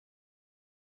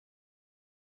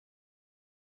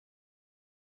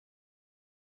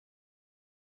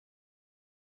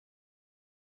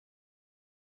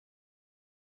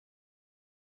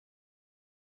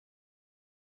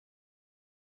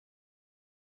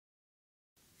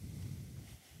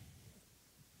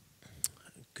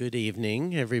Good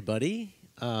evening, everybody.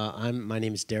 My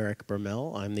name is Derek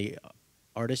Bermel. I'm the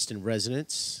artist in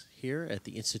residence here at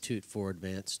the Institute for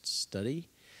Advanced Study.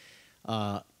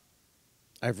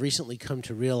 I've recently come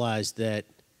to realize that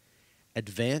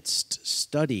advanced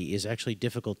study is actually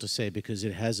difficult to say because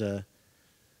it has a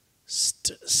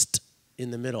st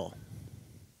in the middle.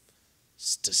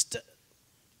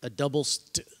 A double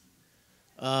st.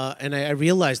 And I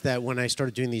realized that when I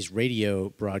started doing these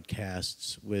radio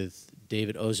broadcasts with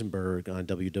David Ozenberg on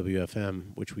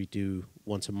WWFM, which we do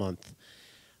once a month,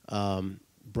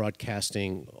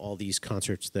 broadcasting all these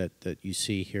concerts that you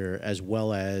see here, as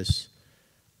well as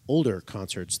older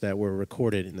concerts that were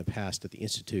recorded in the past at the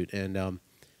Institute. And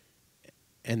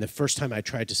the first time I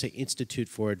tried to say Institute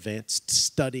for Advanced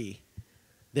Study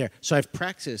there. So I've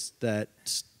practiced that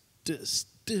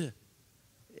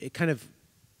it kind of,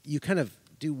 you kind of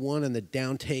do one on the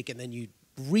down take and then you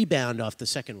rebound off the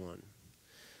second one.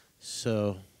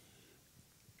 So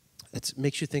it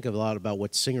makes you think a lot about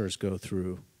what singers go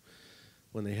through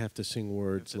when they have to sing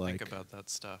words like... think about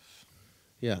that stuff.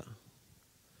 Yeah.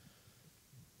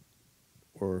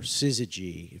 Or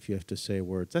syzygy, if you have to say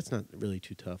words. That's not really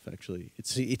too tough, actually.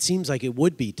 It seems like it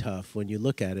would be tough when you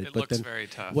look at it. It but looks then very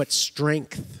tough. What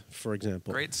strength, for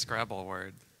example? Great Scrabble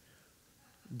word.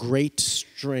 Great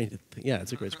strength. Yeah,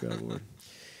 it's a great Scrabble word.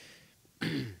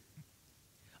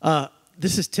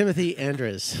 This is Timothy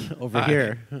Andres over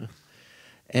here,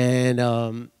 and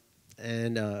I'm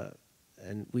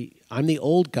the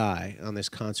old guy on this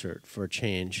concert for a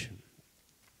change.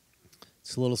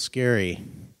 It's a little scary,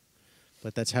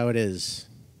 but that's how it is,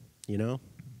 you know.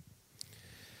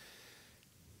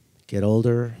 Get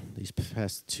older. These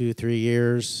past 2-3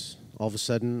 years, all of a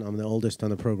sudden, I'm the oldest on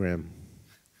the program.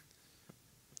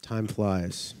 Time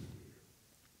flies.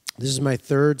 This is my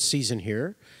 3rd season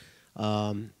here.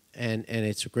 And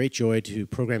it's a great joy to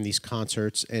program these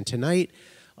concerts. And tonight,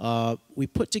 we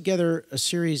put together a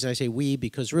series, and I say we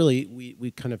because really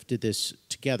we kind of did this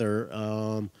together.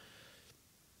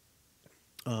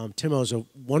 Timo's a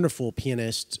wonderful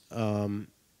pianist and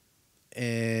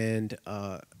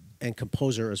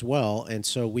composer as well. And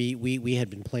so we had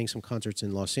been playing some concerts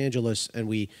in Los Angeles, and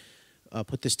we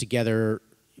put this together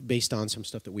based on some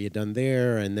stuff that we had done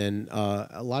there. And then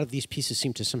a lot of these pieces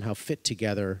seem to somehow fit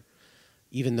together,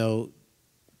 even though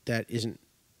that isn't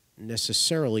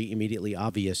necessarily immediately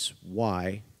obvious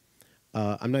why.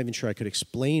 I'm not even sure I could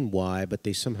explain why, but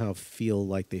they somehow feel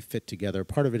like they fit together.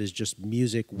 Part of it is just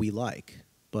music we like,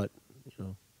 but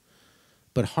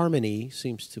harmony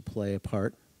seems to play a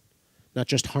part. Not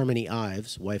just Harmony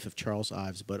Ives, wife of Charles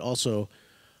Ives, but also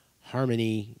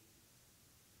harmony,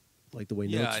 like the way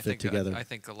notes fit together. I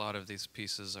think a lot of these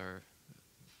pieces are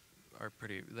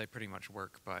pretty much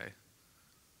work by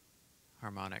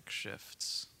harmonic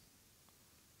shifts.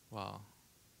 Wow.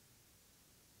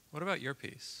 What about your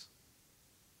piece?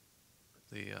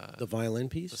 The violin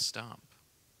piece? The stomp.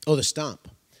 Oh, the stomp.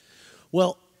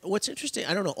 Well, what's interesting,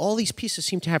 I don't know, all these pieces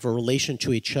seem to have a relation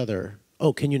to each other.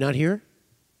 Oh, can you not hear?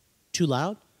 Too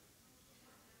loud?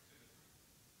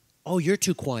 Oh, you're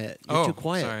too quiet. You're too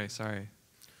quiet. Sorry.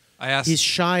 He's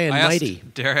shy and mighty.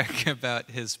 Asked Derek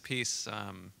about his piece,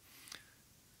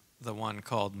 the one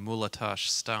called Mulatash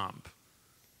Stomp.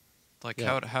 Like,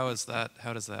 yeah. how does that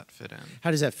fit in?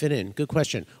 How does that fit in? Good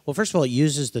question. Well, first of all, it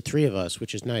uses the 3 of us,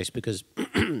 which is nice because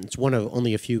it's one of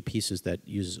only a few pieces that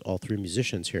uses all 3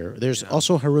 musicians here. There's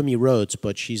also Harumi Rhodes,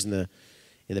 but she's in the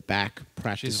back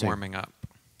practicing. She's warming up.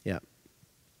 Yeah.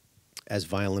 As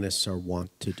violinists are wont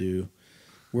to do.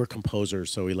 We're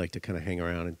composers, so we like to kind of hang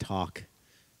around and talk,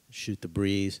 shoot the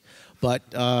breeze. But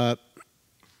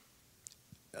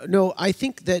no, I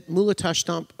think that Mulatash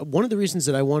Stomp, one of the reasons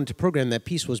that I wanted to program that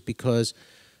piece was because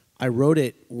I wrote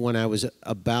it when I was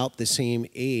about the same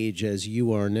age as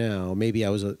you are now. Maybe I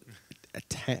was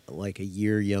like a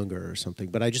year younger or something.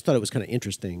 But I just thought it was kind of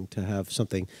interesting to have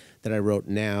something that I wrote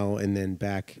now and then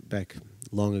back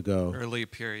long ago. Early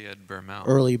period Bermel.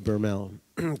 Early Bermel.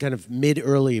 Kind of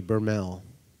mid-early Bermel.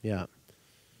 Yeah.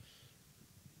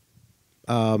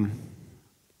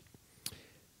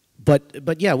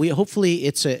 But yeah, hopefully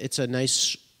it's a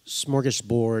nice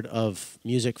smorgasbord of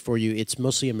music for you. It's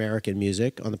mostly American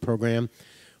music on the program,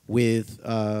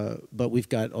 but we've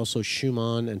got also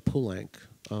Schumann and Poulenc,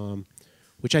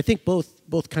 which I think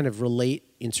both kind of relate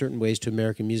in certain ways to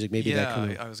American music. Maybe that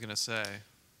kind of... I was gonna say,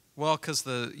 well, because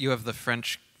you have the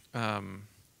French. The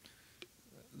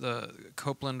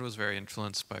Copland was very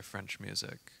influenced by French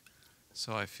music,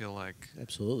 so I feel like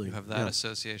absolutely you have that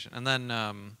association. And then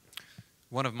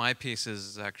one of my pieces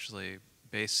is actually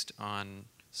based on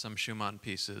some Schumann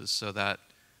pieces, so that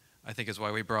I think is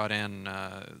why we brought in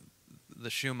the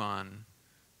Schumann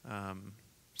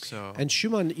So And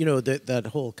Schumann, you know, that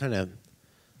whole kind of,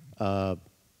 well,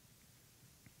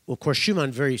 of course,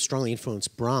 Schumann very strongly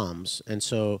influenced Brahms, and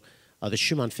so the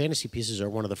Schumann fantasy pieces are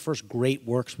one of the first great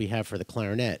works we have for the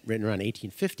clarinet, written around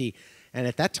 1850. And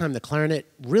at that time, the clarinet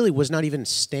really was not even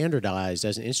standardized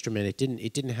as an instrument. It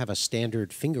didn't have a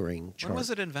standard fingering chart. when was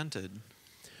it invented?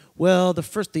 Well,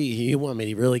 you want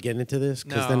me to really get into this?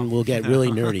 Because No. then we'll get really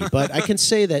nerdy. But I can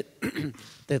say that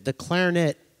the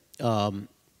clarinet,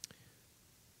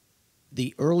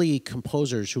 the early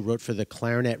composers who wrote for the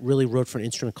clarinet really wrote for an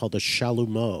instrument called the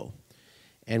chalumeau.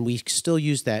 And we still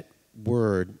use that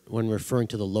word when referring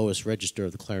to the lowest register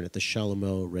of the clarinet, the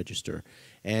chalumeau register.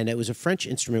 And it was a French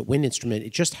instrument, wind instrument.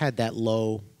 It just had that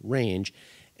low range.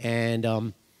 And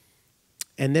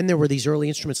then there were these early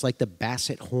instruments like the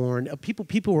basset horn.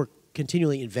 People were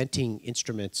continually inventing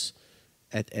instruments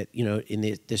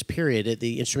in this period.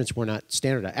 The instruments were not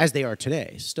standardized, as they are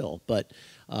today still. But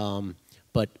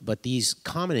these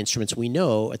common instruments we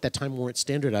know at that time weren't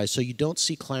standardized. So you don't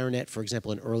see clarinet, for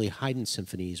example, in early Haydn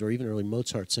symphonies or even early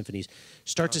Mozart symphonies.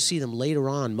 See them later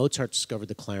on. Mozart discovered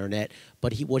the clarinet,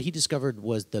 but what he discovered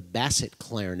was the basset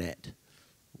clarinet,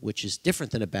 which is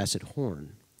different than a basset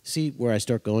horn. See where I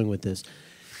start going with this?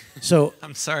 So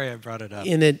I'm sorry I brought it up.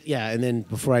 and then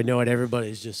before I know it,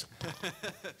 everybody's just...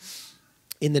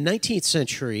 In the 19th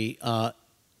century, a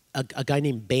guy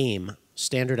named Boehm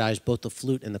standardized both the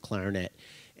flute and the clarinet,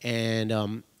 and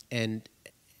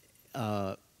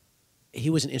he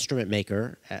was an instrument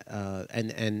maker,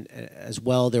 and as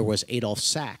well there was Adolf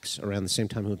Sax around the same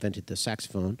time who invented the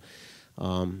saxophone,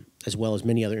 as well as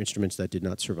many other instruments that did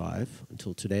not survive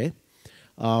until today.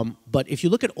 But if you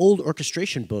look at old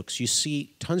orchestration books, you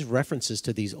see tons of references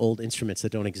to these old instruments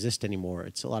that don't exist anymore.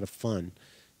 It's a lot of fun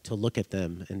to look at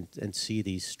them and see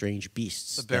these strange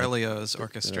beasts. The Berlioz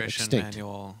orchestration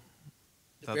manual.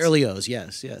 Berlioz,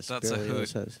 yes. That's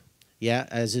Berlioz a hoot. Yeah,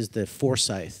 as is the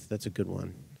Forsyth. That's a good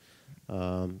one.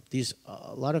 A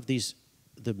lot of the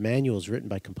manuals written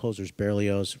by composers,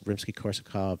 Berlioz,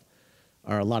 Rimsky-Korsakov,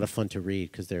 are a lot of fun to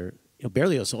read because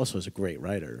Berlioz also is a great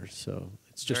writer, so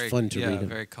it's just fun to read him.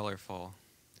 Very colorful.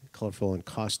 Colorful and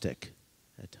caustic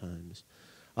at times.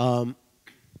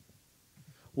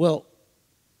 What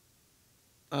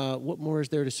more is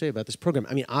there to say about this program?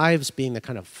 I mean, Ives being the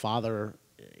kind of father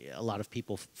a lot of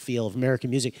people feel of American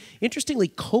music. Interestingly,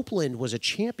 Copland was a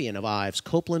champion of Ives.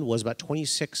 Copland was about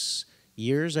 26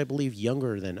 years, I believe,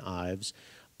 younger than Ives,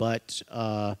 but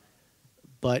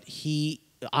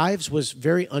Ives was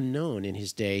very unknown in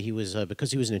his day. He was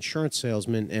because he was an insurance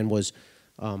salesman and was,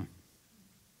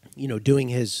 doing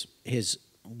his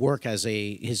work as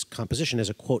his composition as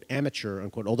a quote amateur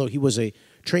unquote. Although he was a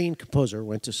trained composer,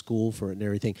 went to school for it and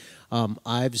everything.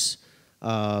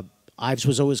 Ives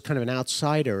was always kind of an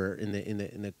outsider in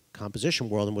the composition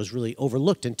world and was really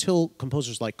overlooked until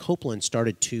composers like Copland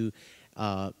started to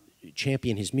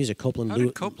champion his music. How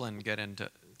did Copland get into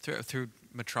through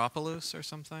Metropolis or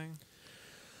something?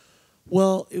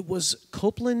 Well, it was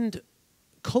Copland.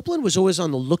 Copland was always on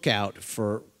the lookout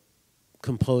for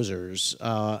composers,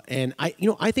 and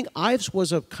I think Ives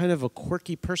was a kind of a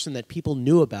quirky person that people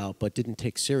knew about but didn't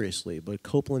take seriously. But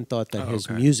Copland thought that his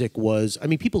music was. I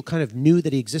mean, people kind of knew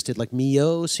that he existed. Like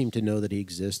Milhaud seemed to know that he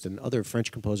existed, and other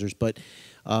French composers, but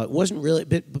it wasn't really.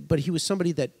 But he was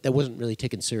somebody that wasn't really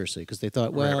taken seriously because they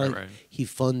thought, well, right. he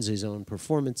funds his own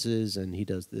performances and he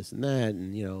does this and that,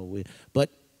 and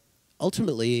but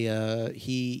ultimately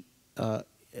he, of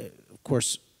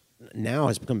course, now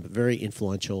has become very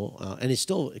influential and is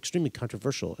still extremely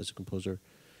controversial as a composer.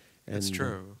 That's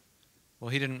true. Well,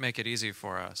 he didn't make it easy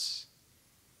for us.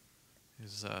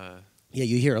 Yeah,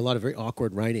 you hear a lot of very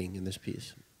awkward writing in this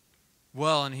piece.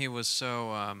 Well, and he was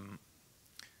so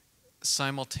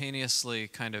simultaneously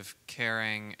kind of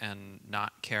caring and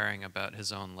not caring about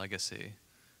his own legacy.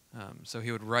 So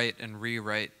he would write and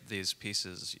rewrite these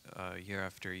pieces year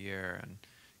after year and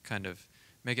kind of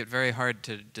make it very hard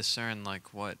to discern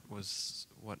like what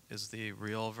is the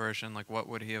real version, like what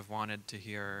would he have wanted to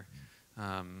hear,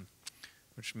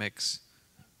 which makes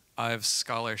Ives'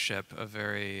 scholarship a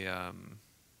very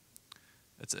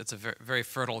it's a very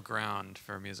fertile ground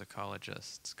for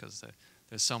musicologists because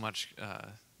there's so much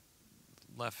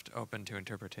left open to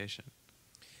interpretation.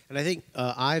 And I think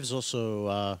Ives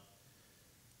also,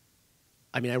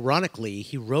 ironically,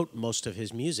 he wrote most of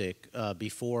his music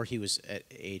before he was at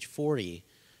age 40.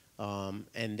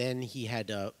 And then he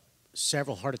had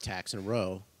several heart attacks in a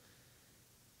row,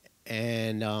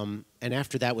 and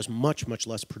after that was much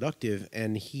less productive.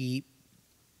 And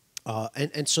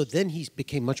so then he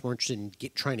became much more interested in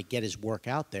trying to get his work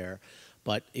out there.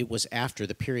 but it was after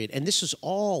the period. And this is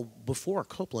all before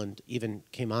Copeland even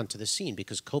came onto the scene,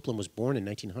 because Copeland was born in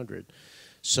 1900.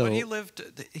 So But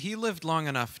he lived long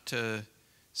enough to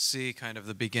see kind of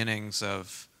the beginnings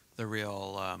of the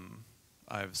real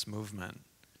Ives movement.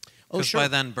 oh, Because sure. by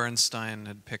then Bernstein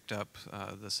had picked up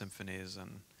the symphonies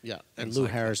and Yeah, and things Lou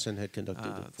like that. Harrison had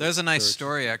conducted the There's a nice third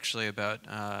story actually about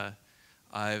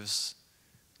Ives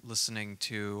listening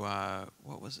to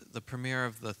what was it, the premiere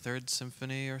of the Third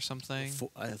Symphony or something.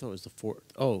 I thought it was the fourth.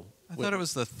 Oh, I thought it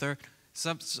was the third.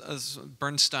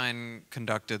 Bernstein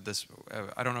conducted this.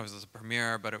 I don't know if it was a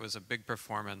premiere, but it was a big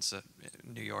performance at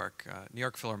New York. New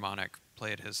York Philharmonic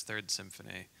played his Third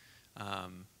Symphony,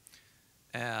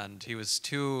 and he was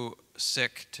too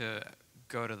sick to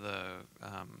go to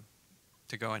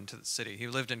go into the city. He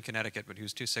lived in Connecticut, but he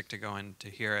was too sick to go in to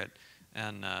hear it,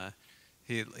 and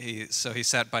so he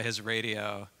sat by his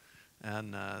radio,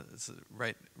 and it's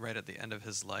right at the end of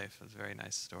his life. It's a very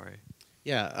nice story.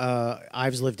 yeah.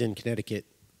 Ives lived in Connecticut,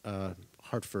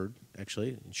 Hartford,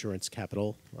 actually, insurance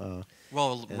capital.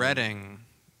 Well, Reading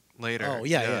later. Oh,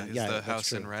 yeah, is yeah, the that's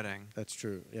house in true. Reading. That's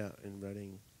true. Yeah, in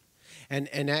Reading,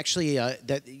 and actually,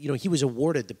 that he was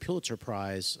awarded the Pulitzer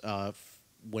Prize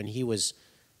when he was,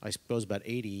 I suppose, about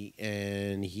 80,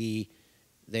 and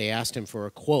they asked him for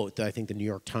a quote that I think the New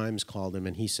York Times called him,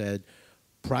 and he said,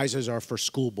 "Prizes are for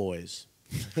schoolboys."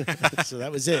 So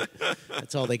that was it.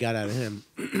 That's all they got out of him.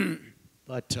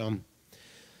 But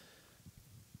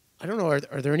I don't know.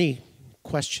 Are there any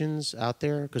questions out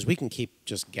there? Because we can keep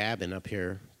just gabbing up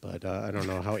here, but I don't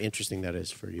know how interesting that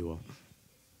is for you all.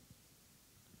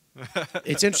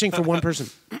 It's interesting for one person.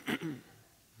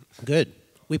 Good.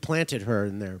 We planted her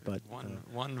in there, but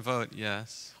One vote,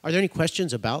 yes. are there any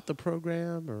questions about the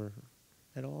program or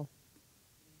at all?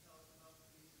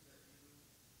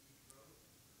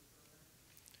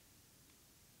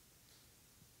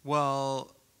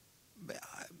 Well,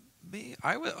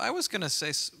 I was going to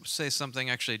say something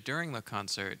actually during the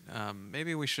concert.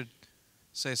 Maybe we should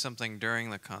say something during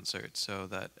the concert so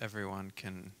that everyone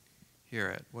can hear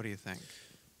it. What do you think?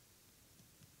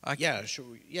 Yeah, sure.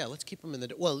 Yeah, let's keep them in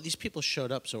the. Well, these people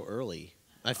showed up so early.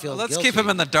 I feel. Let's guilty. keep them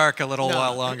in the dark a little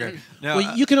while longer. No,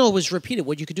 well, you can always repeat it.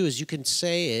 What you could do is you can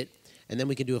say it, and then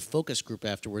we can do a focus group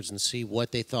afterwards and see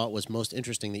what they thought was most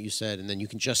interesting that you said, and then you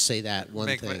can just say that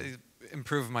one thing.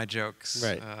 Improve my jokes.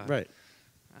 Right. Right.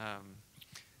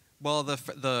 Well,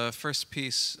 the first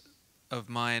piece of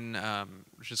mine,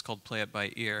 which is called "Play It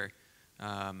by Ear,"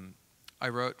 I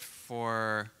wrote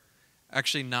for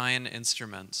actually 9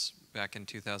 instruments back in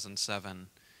 2007,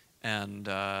 and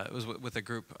it was with a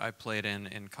group I played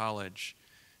in college,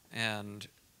 and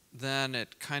then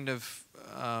it kind of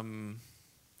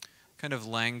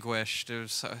languished. It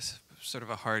was sort of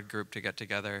a hard group to get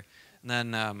together, and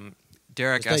then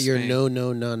Derek asked me. Is that your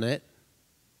no-nonette?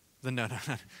 The no.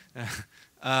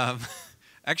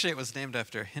 Actually, it was named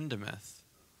after Hindemith,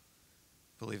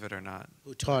 believe it or not.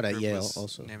 Who taught at Group Yale was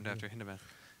also. named after Hindemith.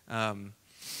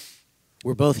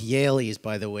 We're both Yaleys,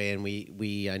 by the way, and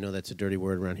we I know that's a dirty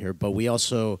word around here, but we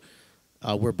also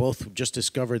we're both just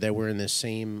discovered that we were in the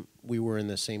same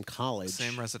college.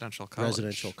 Same residential college.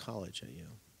 Residential college at Yale.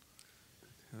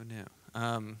 Who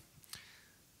knew?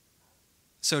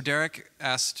 So Derek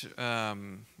asked,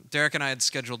 Derek and I had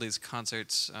scheduled these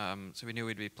concerts, so we knew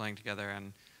we'd be playing together,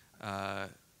 and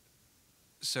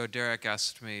so Derek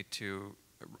asked me to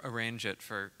arrange it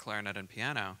for clarinet and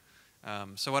piano.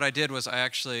 So what I did was I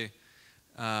actually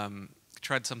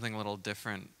tried something a little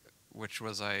different, which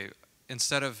was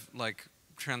instead of like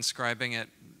transcribing it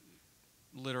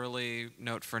literally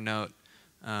note for note,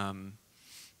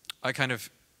 I kind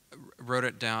of wrote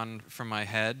it down from my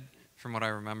head, from what I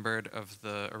remembered of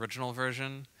the original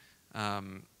version,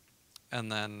 and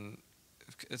then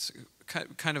it's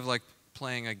kind of like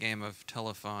playing a game of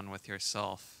telephone with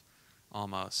yourself,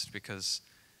 almost, because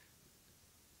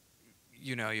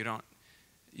you don't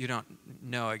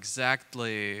know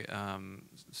exactly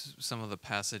some of the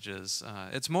passages.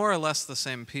 It's more or less the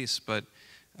same piece, but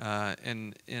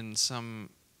in some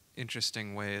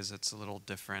interesting ways, it's a little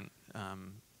different,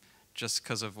 just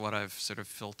because of what I've sort of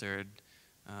filtered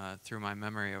through my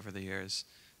memory over the years.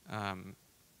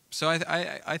 So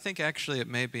I think actually it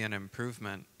may be an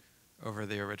improvement over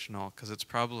the original, because it's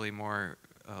probably a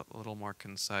little more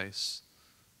concise.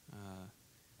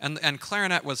 And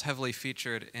clarinet was heavily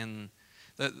featured in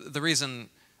the reason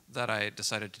that I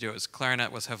decided to do it was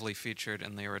clarinet was heavily featured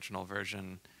in the original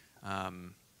version.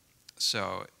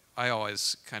 So I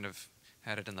always kind of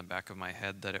had it in the back of my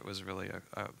head that it was really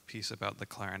a piece about the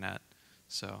clarinet.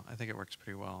 So I think it works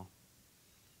pretty well.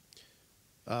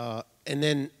 And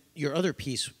then your other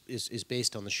piece is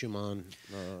based on the Schumann.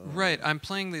 Right. I'm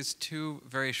playing these two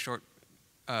very short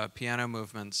piano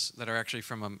movements that are actually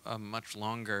from a much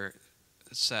longer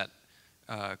set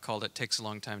called "It Takes a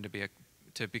Long Time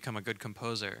to Become a Good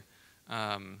Composer,"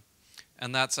 and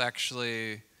that's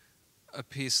actually a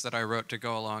piece that I wrote to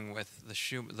go along with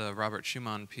the Robert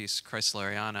Schumann piece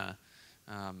Chrysleriana,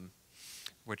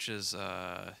 which is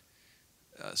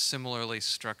similarly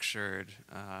structured.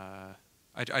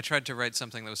 I tried to write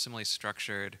something that was similarly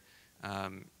structured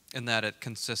in that it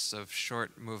consists of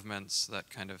short movements that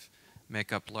kind of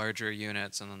make up larger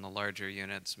units, and then the larger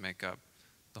units make up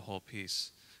the whole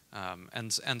piece.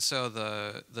 And so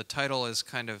the title is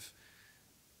kind of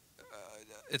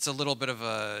it's a little bit of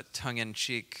a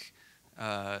tongue-in-cheek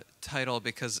title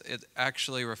because it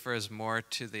actually refers more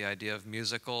to the idea of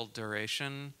musical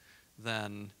duration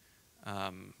than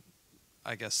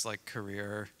I guess like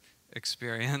career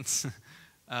experience.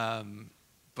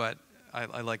 But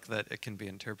I like that it can be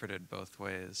interpreted both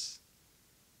ways.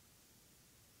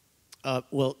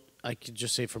 Well, I could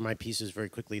just say for my pieces very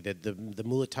quickly that the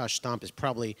Mulatash Stomp is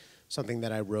probably something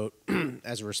that I wrote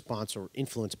as a response or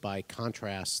influenced by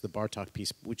Contrast, the Bartok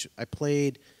piece, which I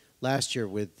played last year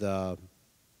with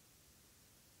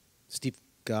Steve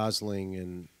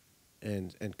Gosling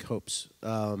and Copes,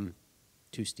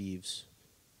 two Steves.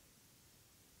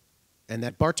 And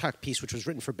that Bartok piece, which was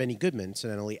written for Benny Goodman,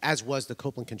 incidentally, as was the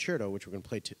Copland Concerto, which we're going to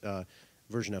play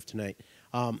version of tonight.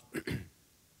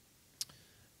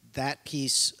 That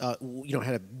piece, had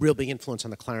a real big influence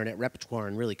on the clarinet repertoire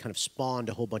and really kind of spawned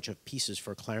a whole bunch of pieces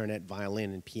for clarinet,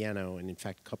 violin, and piano, and in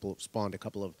fact, spawned a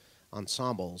couple of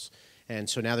ensembles. And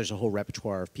so now there's a whole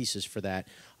repertoire of pieces for that.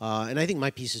 And I think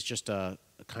my piece is just a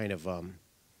kind of, I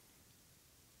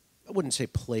wouldn't say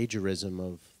plagiarism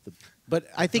of the, but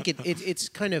I think it's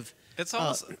kind of. It's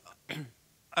almost.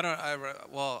 I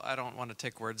don't want to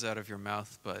take words out of your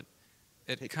mouth, but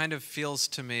it kind of feels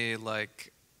to me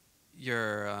like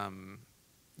your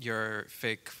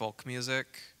fake folk music,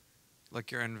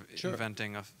 like you're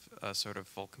inventing a sort of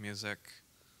folk music.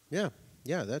 Yeah,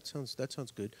 that sounds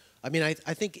good. I mean, I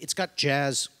think it's got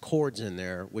jazz chords in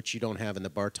there, which you don't have in the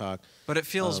Bartok. But it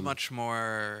feels much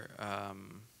more.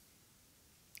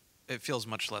 It feels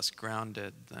much less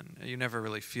grounded than you never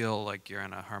really feel like you're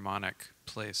in a harmonic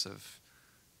place of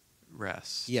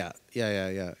rest. Yeah.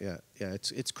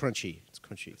 It's crunchy. It's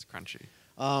crunchy.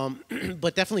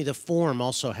 But definitely the form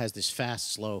also has this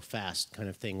fast, slow, fast kind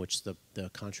of thing, which the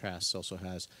Contrast also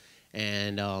has,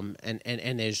 and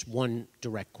there's one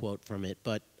direct quote from it,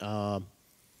 but I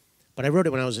wrote it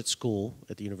when I was at school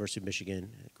at the University of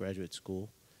Michigan, graduate school,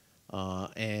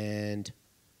 and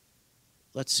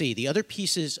let's see, the other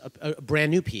piece is a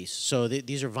brand new piece. So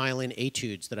these are violin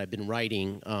etudes that I've been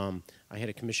writing. I had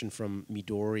a commission from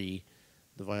Midori,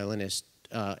 the violinist.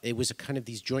 It was a kind of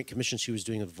these joint commissions she was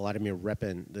doing with Vladimir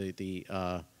Repin,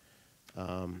 the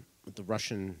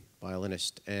Russian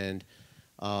violinist, and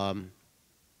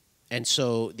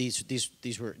so these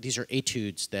are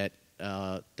etudes that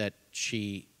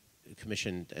she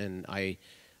commissioned, and I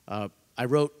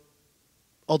wrote.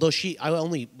 Although I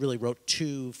only really wrote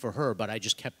two for her, but I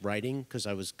just kept writing because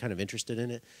I was kind of interested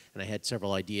in it, and I had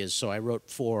several ideas. So I wrote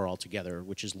 4 altogether,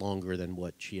 which is longer than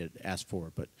what she had asked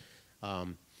for. But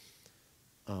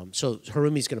so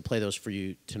Harumi's going to play those for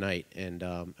you tonight, and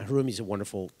Harumi's a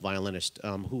wonderful violinist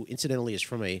who, incidentally, is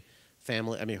from a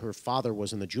family. I mean, her father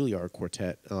was in the Juilliard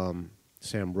Quartet.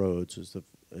 Sam Rhodes was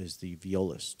the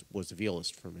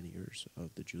violist for many years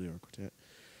of the Juilliard Quartet.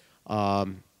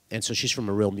 And so she's from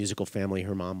a real musical family.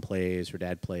 Her mom plays, her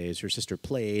dad plays, her sister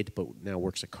played, but now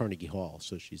works at Carnegie Hall.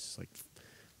 So she's like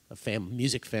a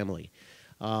music family.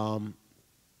 And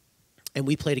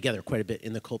we play together quite a bit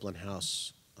in the Copland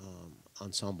House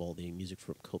ensemble, the music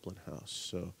from Copland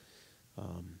House. So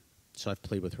I've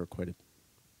played with her quite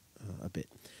a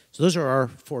bit. So those are our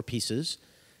 4 pieces.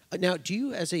 Now, do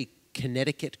you, as a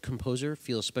Connecticut composer,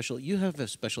 feel special? You have a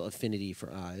special affinity for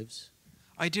Ives.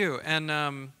 I do,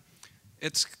 and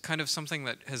it's kind of something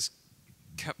that has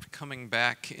kept coming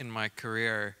back in my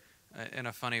career in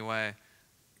a funny way,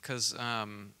 because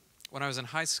when I was in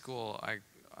high school,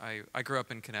 I grew up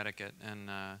in Connecticut,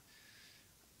 and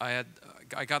I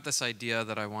got this idea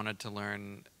that I wanted to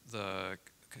learn the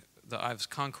Ives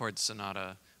Concord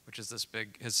Sonata, which is this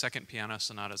big. His second piano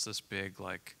sonata is this big,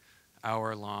 like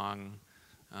hour-long,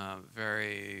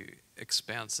 very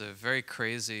expansive, very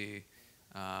crazy,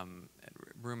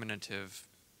 ruminative.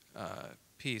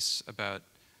 Piece about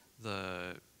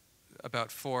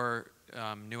 4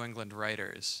 New England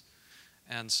writers,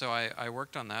 and so I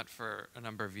worked on that for a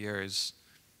number of years,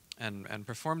 and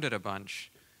performed it a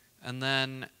bunch, and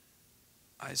then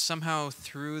I somehow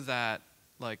through that,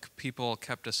 like, people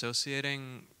kept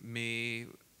associating me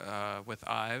with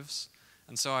Ives,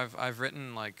 and so I've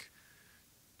written like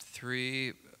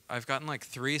I've gotten like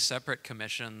 3 separate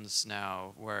commissions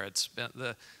now where it's been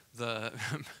the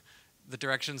the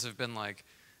directions have been like,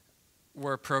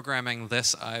 we're programming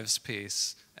this Ives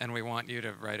piece, and we want you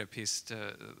to write a piece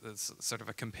that's sort of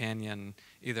a companion,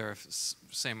 either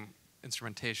same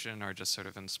instrumentation or just sort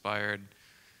of inspired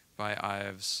by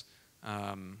Ives.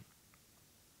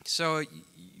 So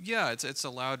yeah, it's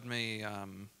allowed me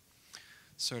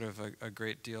sort of a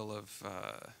great deal of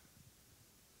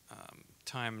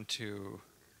time to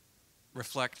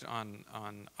reflect on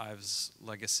Ives'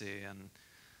 legacy, and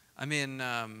I mean.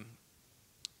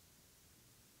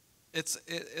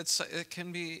 It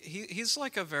can be he's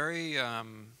like a very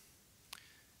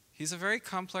he's a very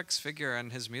complex figure,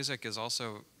 and his music is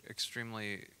also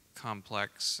extremely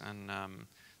complex, and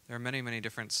there are many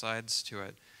different sides to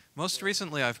it. Most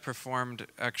recently, I've performed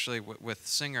actually with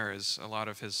singers a lot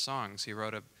of his songs. He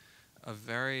wrote a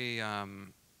very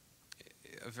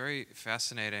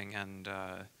fascinating and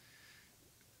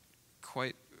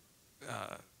quite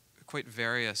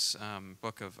various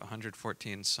book of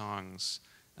 114 songs.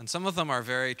 And some of them are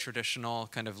very traditional,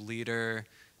 kind of lieder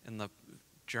in the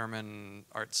German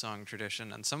art song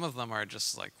tradition, and some of them are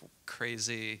just like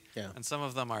crazy, and some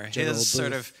of them are General his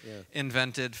sort Booth, of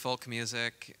invented folk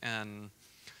music. And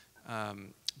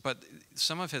but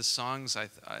some of his songs,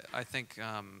 I think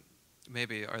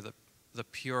maybe are the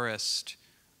purest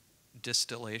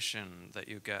distillation that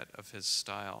you get of his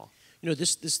style. You know,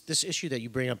 this issue that you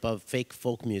bring up of fake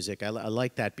folk music, I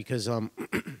like that because.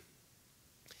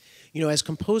 You know, as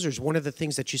composers, one of the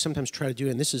things that you sometimes try to do,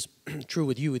 and this is true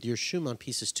with you with your Schumann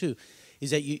pieces too,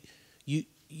 is that it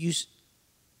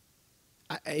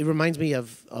reminds me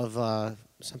of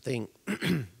something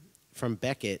from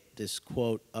Beckett, this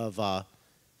quote of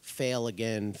 "fail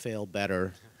again, fail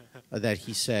better," that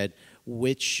he said,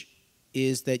 which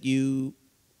is that you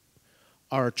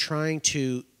are trying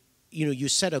to, you know, you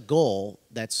set a goal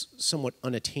that's somewhat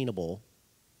unattainable,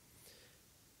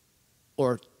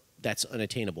 or that's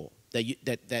unattainable.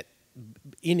 That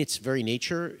in its very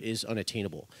nature is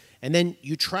unattainable. And then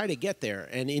you try to get there.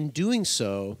 And in doing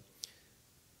so,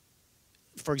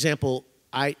 for example,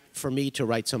 for me to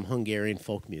write some Hungarian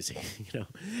folk music, you know,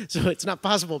 so it's not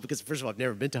possible because first of all, I've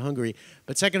never been to Hungary,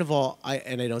 but second of all,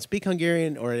 I don't speak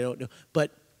Hungarian, or I don't know,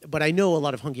 but I know a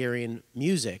lot of Hungarian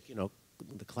music, you know,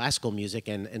 the classical music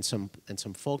and some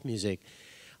folk music.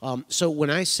 So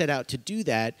when I set out to do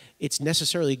that, it's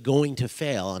necessarily going to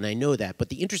fail, and I know that. But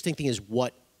the interesting thing is,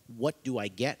 what do I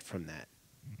get from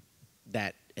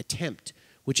that attempt,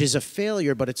 which is a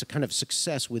failure, but it's a kind of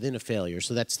success within a failure.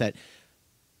 So that's that.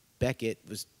 Beckett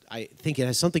was. I think it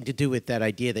has something to do with that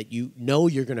idea that you know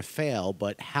you're going to fail,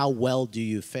 but how well do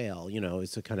you fail? You know,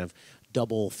 it's a kind of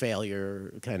double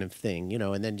failure kind of thing. You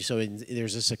know, and then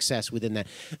there's a success within that.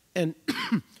 And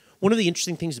one of the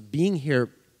interesting things of being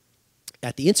here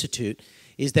at the Institute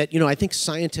is that, you know, I think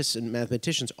scientists and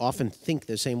mathematicians often think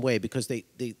the same way because they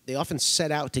often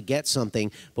set out to get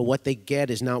something, but what they get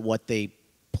is not what they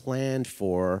planned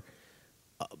for,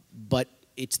 but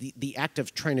it's the act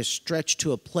of trying to stretch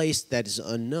to a place that is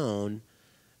unknown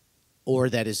or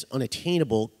that is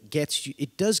unattainable gets you,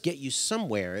 it does get you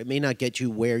somewhere. It may not get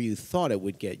you where you thought it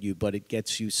would get you, but it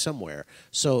gets you somewhere.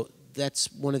 So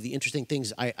that's one of the interesting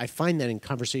things. I find that in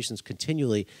conversations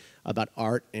continually about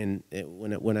art, and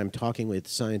when I'm talking with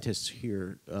scientists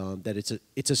here, that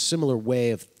it's a similar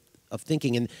way of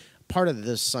thinking, and part of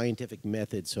the scientific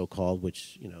method, so-called,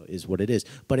 which, you know, is what it is,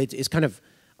 but it's kind of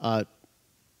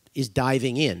is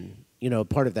diving in. You know,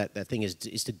 part of that thing is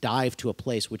to dive to a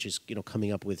place which is, you know,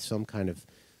 coming up with some kind of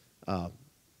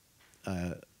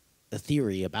a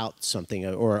theory about something,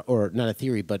 or not a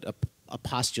theory, but a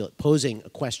postulate, posing a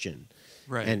question,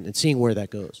 right, and seeing where that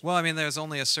goes. Well, I mean, there's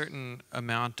only a certain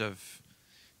amount of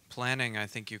planning I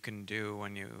think you can do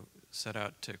when you set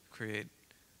out to create,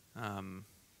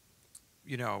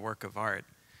 you know, a work of art.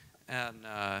 And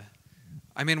I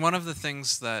mean, one of the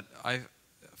things that I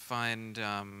find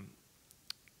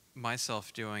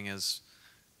myself doing is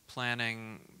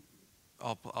planning.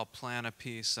 I'll plan a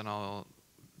piece, and I'll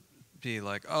be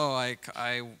like, oh,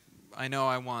 I know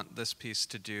I want this piece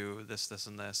to do this,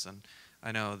 and this, and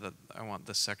I know that I want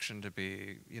this section to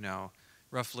be, you know,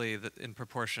 roughly in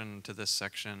proportion to this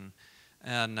section,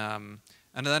 and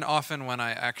then often when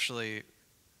I actually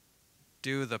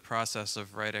do the process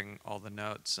of writing all the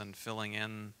notes and filling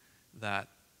in that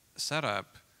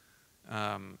setup,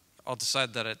 I'll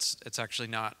decide that it's actually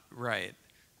not right,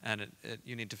 and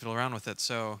you need to fiddle around with it.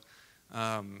 So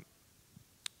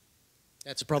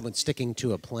That's the problem with sticking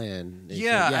to a plan.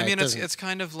 Yeah, I mean, it it's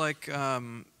kind of like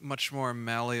much more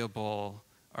malleable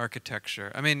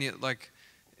architecture. I mean, like,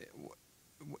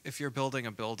 if you're building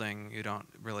a building, you don't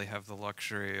really have the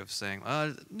luxury of saying,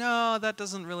 no, that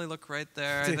doesn't really look right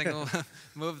there. I think we'll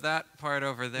move that part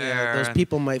over there. Yeah, those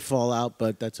people might fall out,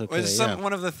 but that's okay.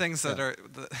 One of the things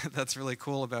that's really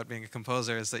cool about being a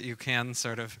composer is that you can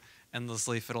sort of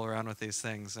endlessly fiddle around with these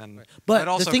things, and but it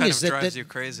also the thing kind is of that, drives you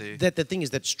crazy. The thing is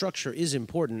that structure is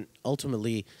important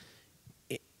ultimately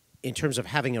in terms of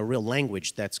having a real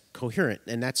language that's coherent,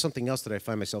 and that's something else that I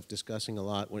find myself discussing a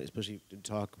lot, when, especially to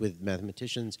talk with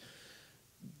mathematicians.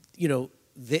 You know,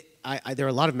 there are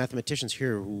a lot of mathematicians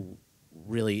here who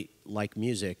really like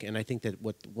music, and I think that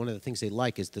one of the things they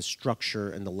like is the structure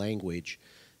and the language,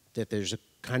 that there's a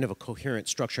kind of a coherent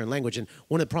structure and language. And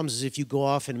one of the problems is if you go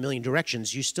off in a million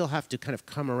directions, you still have to kind of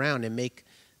come around and make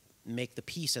the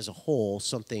piece as a whole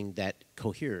something that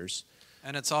coheres.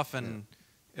 And it's often,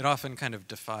 it often kind of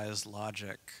defies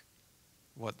logic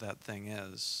what that thing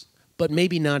is. But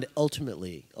maybe not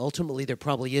ultimately. Ultimately, there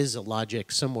probably is a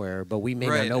logic somewhere, but we may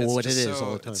not know what it is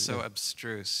all the time. It's so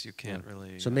abstruse, you can't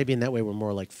really... So maybe in that way, we're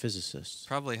more like physicists.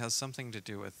 Probably has something to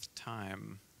do with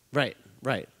time. Right,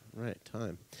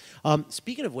 time.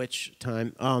 Speaking of which,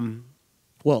 time,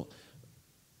 well,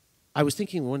 I was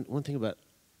thinking one thing about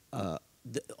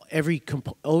every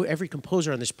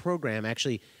composer on this program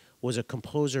actually was a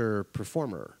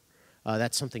composer-performer.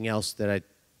 That's something else that I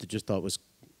just thought was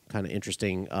kind of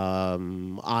interesting.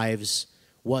 Ives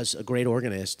was a great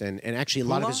organist, and actually a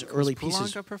lot of his early pieces...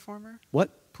 Was Poulenc a performer?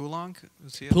 What? Poulenc?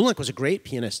 Was he Poulenc was a great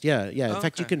pianist, yeah. Oh, In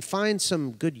fact, you can find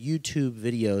some good YouTube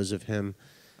videos of him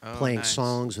playing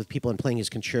songs with people and playing his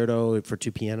concerto for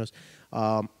two pianos.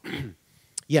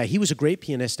 Yeah, he was a great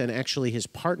pianist, and actually his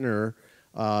partner,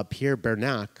 Pierre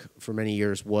Bernac, for many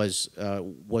years was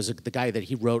the guy that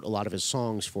he wrote a lot of his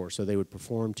songs for, so they would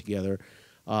perform together,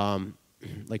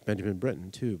 like Benjamin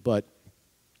Britten too. But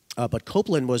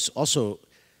Copland was also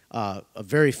a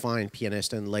very fine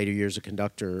pianist, and later years a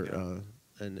conductor,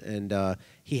 and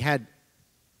he had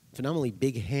phenomenally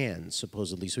big hands,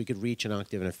 supposedly, so he could reach an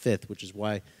octave and a fifth, which is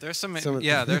why there's some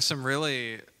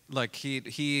really, like,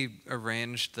 he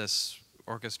arranged this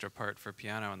orchestra part for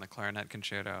piano in the clarinet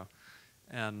concerto,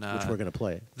 and which we're going to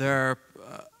play. There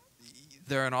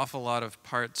are an awful lot of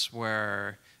parts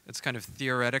where it's kind of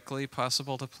theoretically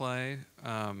possible to play,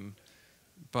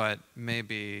 but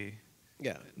maybe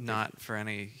not for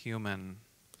any human.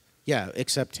 Yeah,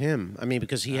 except him. I mean,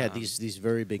 because he had these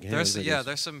very big hands.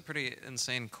 There's some pretty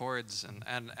insane chords,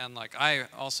 and like I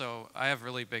have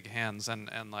really big hands, and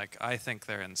like I think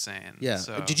they're insane. Yeah.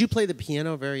 So Did you play the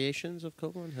piano variations of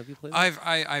Copland? Have you played that?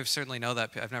 I've certainly know that.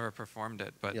 I've never performed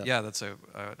it, but yeah, that's an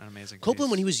amazing Copland,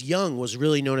 piece. when he was young, was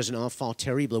really known as an enfant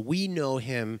terrible. We know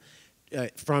him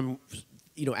from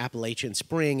Appalachian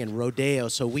Spring and Rodeo,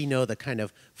 so we know the kind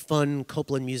of fun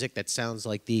Copland music that sounds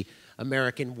like the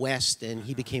American West, and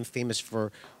he became famous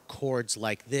for chords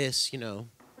like this,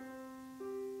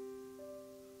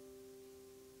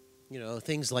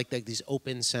 things like that, these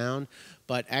open sound.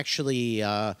 But actually,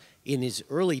 in his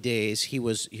early days,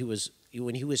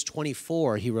 when he was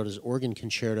 24, he wrote his organ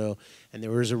concerto, and there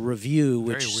was a review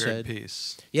which said... Very weird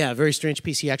piece. Yeah, a very strange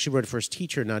piece. He actually wrote it for his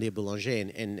teacher, Nadia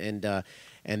Boulanger,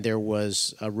 and there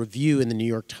was a review in the New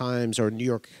York Times, or New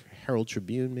York Herald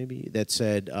Tribune, maybe, that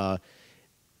said,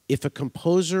 if a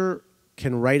composer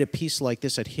can write a piece like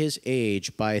this at his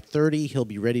age, by 30, he'll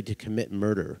be ready to commit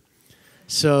murder.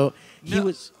 So he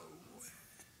was...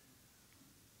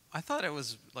 I thought it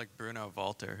was like Bruno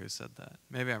Walter who said that.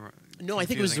 Maybe I'm... No, I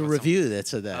think it was the review that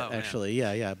said that, actually.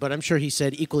 Yeah. But I'm sure he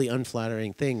said equally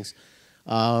unflattering things.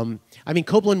 I mean,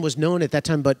 Copland was known at that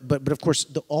time, but of course,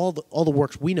 all the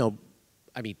works we know,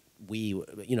 I mean,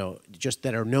 just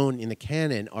that are known in the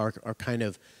canon are kind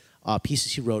of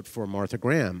pieces he wrote for Martha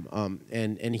Graham.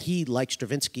 And he, like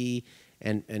Stravinsky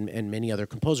and many other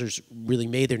composers, really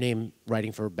made their name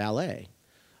writing for ballet.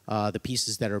 The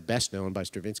pieces that are best known by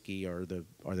Stravinsky are the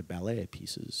ballet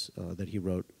pieces that he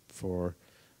wrote for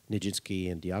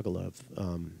Nijinsky and Diaghilev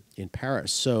in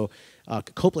Paris. So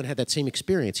Copland had that same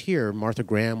experience here. Martha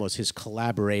Graham was his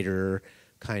collaborator,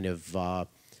 kind of,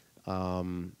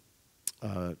 and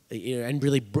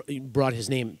really brought his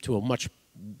name to a much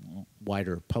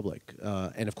wider public.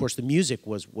 And of course, the music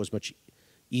was much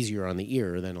easier on the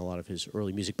ear than a lot of his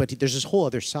early music. But there's this whole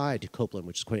other side to Copland,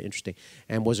 which is quite interesting,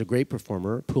 and was a great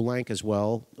performer. Poulenc as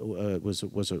well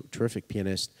was a terrific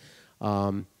pianist.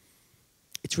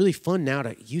 It's really fun now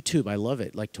to YouTube. I love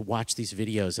it, like to watch these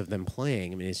videos of them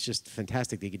playing. I mean, it's just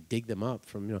fantastic. They could dig them up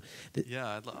from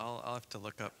yeah, I'll have to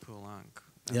look up Poulenc.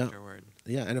 Yeah. afterward.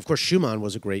 Yeah, and of course Schumann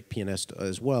was a great pianist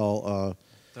as well.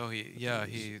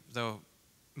 Though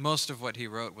most of what he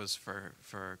wrote was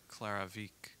for Clara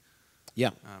Wieck.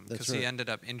 Yeah, Because that's right. he ended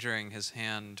up injuring his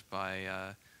hand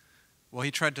by, well,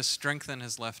 he tried to strengthen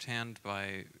his left hand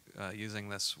by using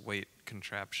this weight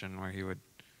contraption where he would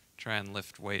try and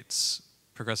lift weights,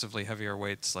 progressively heavier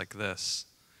weights like this,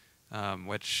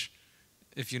 which,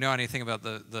 if you know anything about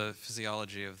the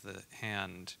physiology of the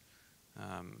hand,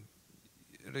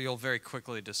 you'll very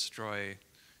quickly destroy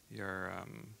your,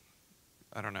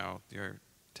 I don't know, your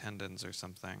tendons or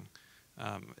something.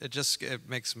 It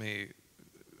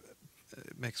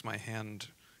makes my hand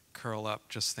curl up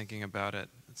just thinking about it.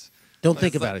 Don't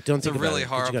think about it. Don't think about it. It's a really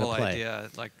but you gotta horrible play. idea.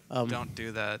 Like, don't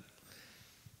do that.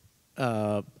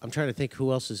 I'm trying to think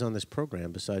who else is on this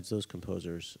program besides those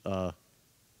composers. I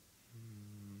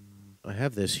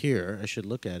have this here. I should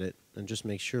look at it and just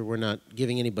make sure we're not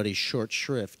giving anybody short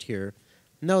shrift here.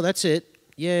 No, that's it.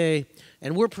 Yay.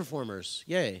 And we're performers.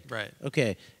 Yay. Right.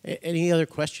 Okay. Any other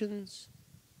questions?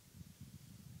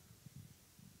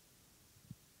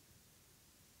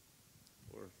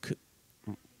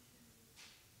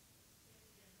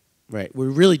 Right. We're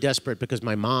really desperate because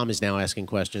my mom is now asking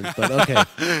questions, but okay. All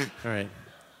right.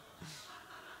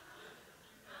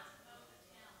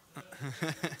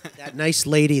 That nice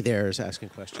lady there is asking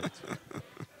questions.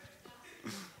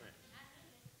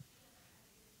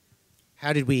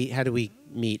 How did we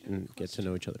meet and get to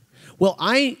know each other? Well,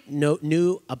 I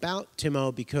knew about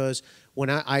Timo because when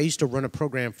I used to run a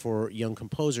program for young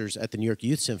composers at the New York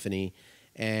Youth Symphony,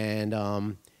 and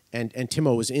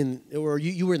Timo was in, or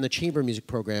you were in the chamber music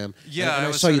program. Yeah, and I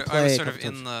was saw you sort of, play I was a sort of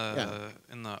couple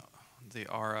in times. the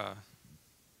aura,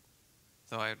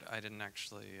 though I didn't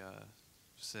actually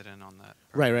sit in on that.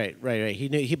 Right. He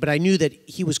knew, but I knew that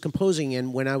he was composing,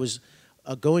 and when I was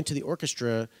going to the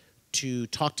orchestra to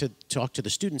talk to the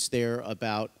students there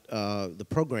about the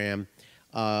program,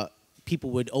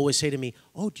 people would always say to me,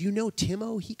 "Oh, do you know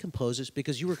Timo? He composes,"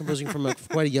 because you were composing from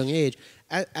quite a young age,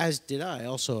 as did I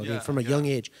also. I mean, from a young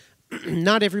age.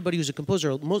 Not everybody who's a composer.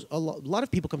 A lot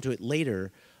of people come to it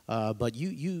later, but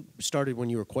you started when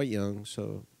you were quite young.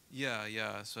 So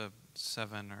Yeah. So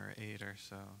 7 or 8 or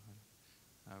so,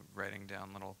 writing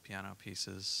down little piano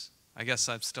pieces. I guess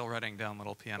I'm still writing down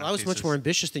little piano pieces. I was much more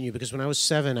ambitious than you because when I was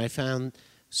 7, I found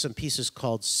some pieces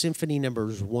called Symphony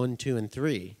Numbers 1, 2, and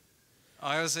 3.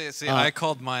 I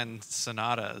called mine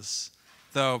sonatas,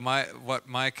 though what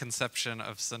my conception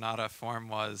of sonata form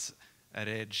was at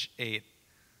age 8,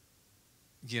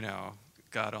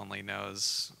 God only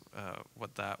knows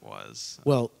what that was.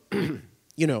 Well,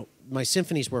 my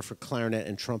symphonies were for clarinet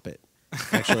and trumpet,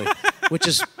 actually, which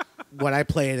is what I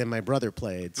played and my brother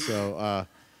played.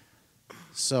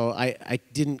 So I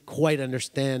didn't quite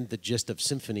understand the gist of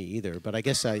symphony either, but I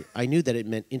guess I knew that it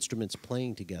meant instruments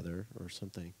playing together or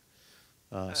something.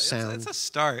 Sound. It's a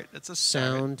start.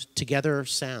 Sound together.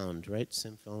 Sound, right?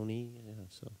 Symphony. Yeah.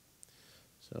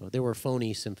 So there were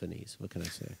phony symphonies. What can I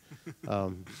say?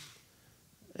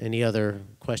 Any other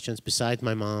questions besides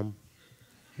my mom?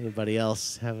 Anybody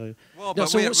else have a? Well, no,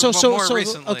 but more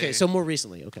recently. Okay, so more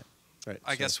recently. Okay, right.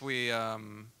 I guess we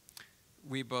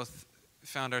both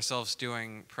found ourselves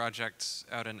doing projects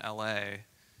out in L.A.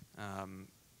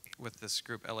 With this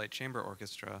group, L.A. Chamber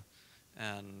Orchestra,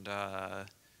 and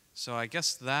so I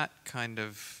guess that kind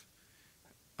of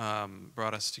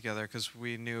brought us together because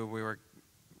we knew we were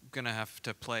going to have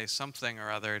to play something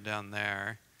or other down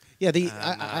there. Yeah,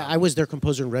 I was their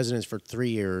composer in residence for 3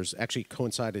 years. Actually,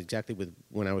 coincided exactly with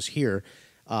when I was here,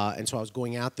 and so I was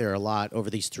going out there a lot over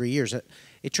these 3 years.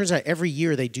 It turns out every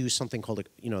year they do something called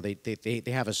they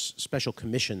have a special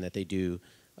commission that they do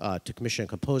to commission a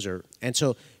composer. And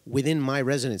so within my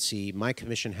residency, my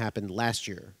commission happened last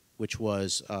year, which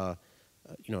was a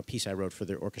piece I wrote for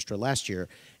their orchestra last year.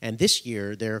 And this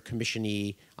year, their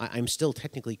commissionee, I'm still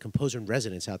technically composer in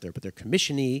residence out there, but their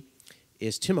commissionee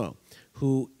is Timo,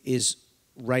 who is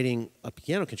writing a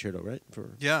piano concerto, right?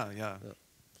 Yeah.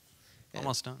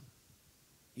 Almost done.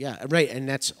 Yeah, right, and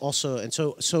that's also, and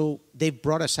so they've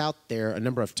brought us out there a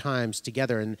number of times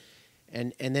together,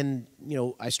 and then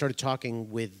I started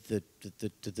talking with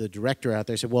the director out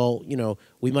there. I said, well,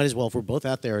 we might as well, if we're both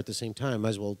out there at the same time, might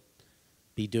as well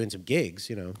be doing some gigs,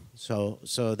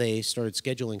 So they started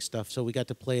scheduling stuff. So we got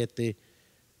to play at the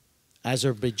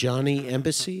Azerbaijani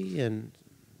embassy and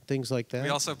things like that. We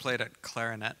also played at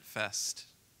Clarinet Fest.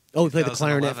 Oh, we played the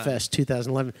Clarinet Fest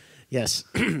 2011. Yes,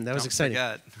 that was exciting.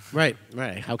 Forget.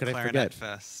 Right. How could I forget? Clarinet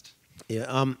Fest.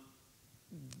 Yeah.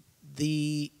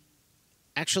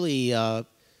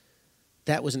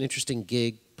 That was an interesting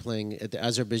gig playing at the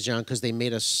Azerbaijan because they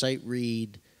made us sight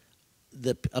read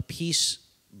a piece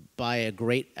by a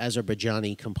great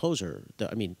Azerbaijani composer.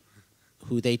 I mean,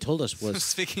 who they told us was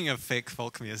Speaking of fake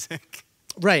folk music.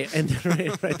 right, and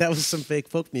right, that was some fake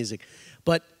folk music,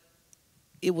 but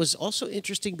it was also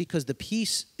interesting because the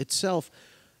piece itself,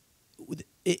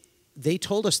 they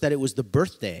told us that it was the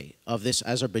birthday of this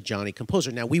Azerbaijani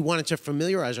composer. Now, we wanted to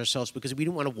familiarize ourselves because we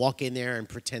didn't want to walk in there and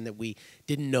pretend that we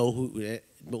didn't know who.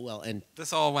 Well, and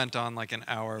this all went on like an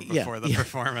hour before the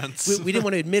performance. We didn't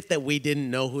want to admit that we didn't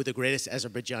know who the greatest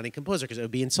Azerbaijani composer, because it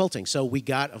would be insulting. So we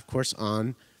got, of course,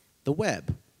 on the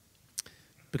web,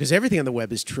 because everything on the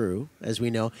web is true, as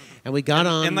we know. And we got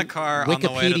on in the car Wikipedia, on the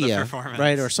way to the performance,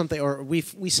 right, or something, or we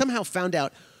somehow found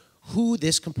out who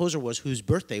this composer was, whose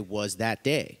birthday was that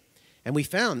day. And we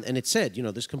found, and it said,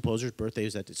 this composer's birthday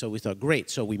is that day. So we thought, great.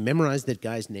 So we memorized that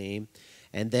guy's name,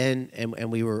 and then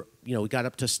and we were, we got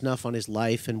up to snuff on his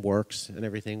life and works and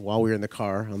everything while we were in the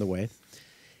car on the way.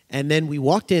 And then we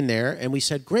walked in there and we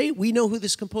said, great, we know who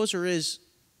this composer is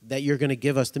that you're going to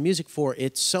give us the music for.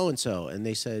 It's so and so. And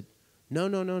they said, no,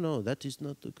 that is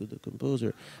not the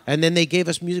composer. And then they gave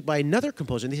us music by another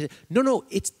composer, and they said, no,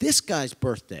 it's this guy's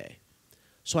birthday.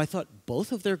 So I thought,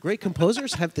 both of their great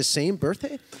composers have the same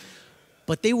birthday?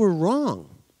 But they were wrong,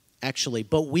 actually.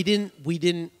 But we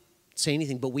didn't say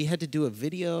anything. But we had to do a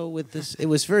video with this. It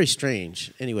was very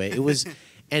strange. Anyway, it was,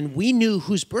 and we knew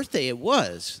whose birthday it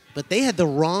was, but they had the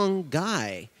wrong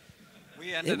guy.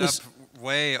 We ended up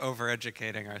way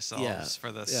overeducating ourselves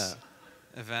for this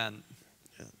event.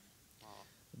 Yeah.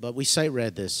 But we sight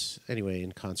read this anyway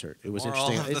in concert. It was Moral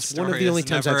interesting. Of It's one of the only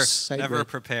times I've sight read. Never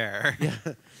prepare. Yeah,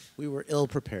 we were ill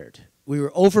prepared. We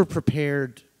were over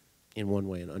prepared in one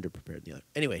way and underprepared in the other.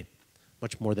 Anyway,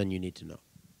 much more than you need to know.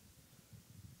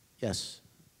 Yes?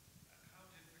 How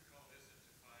difficult is it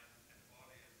to find an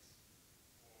audience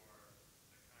for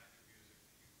the kind of music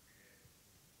that you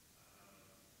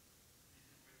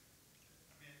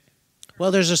create?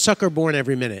 Well, there's a sucker born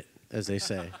every minute, as they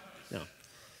say. No.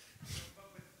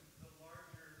 But with the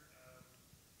larger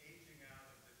aging out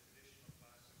of the traditional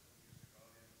classical music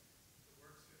audience, the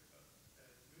works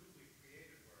newly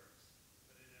created works,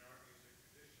 but in an art music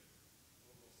tradition,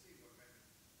 we'll see what kind of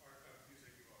art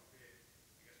music you all create,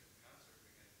 I guess, with concert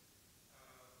again.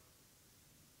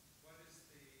 What is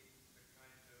the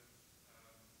kind of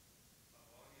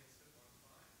audience that one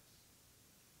finds,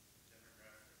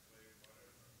 demographically,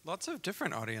 whatever? Lots of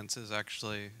different audiences,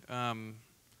 actually.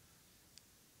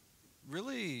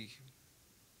 Really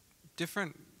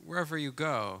different wherever you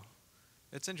go.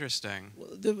 It's interesting.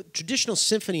 Well, the traditional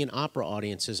symphony and opera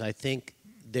audiences, I think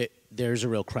that there's a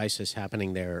real crisis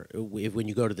happening there when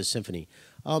you go to the symphony.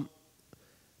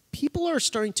 People are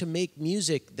starting to make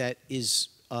music that is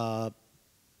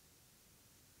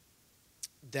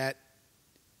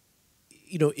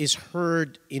is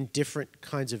heard in different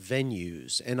kinds of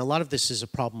venues. And a lot of this is a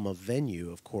problem of venue,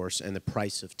 of course, and the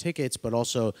price of tickets, but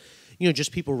also,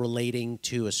 just people relating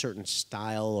to a certain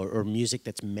style or music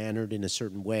that's mannered in a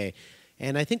certain way.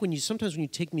 And I think sometimes when you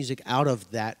take music out of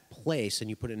that place and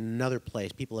you put it in another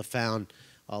place, people have found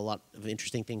a lot of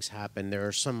interesting things happen. There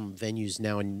are some venues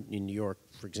now in New York,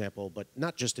 for example, but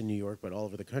not just in New York, but all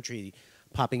over the country,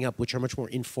 popping up, which are much more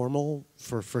informal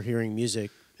for hearing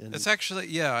music. And it's actually,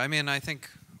 yeah, I mean, I think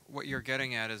what you're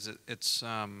getting at is it's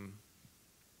in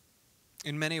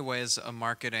many ways a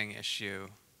marketing issue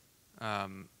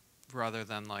rather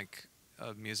than like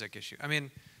a music issue. I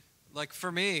mean, like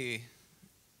for me,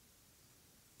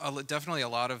 definitely a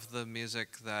lot of the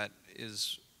music that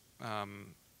is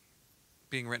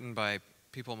being written by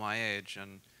people my age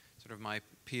and sort of my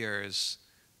peers,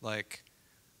 like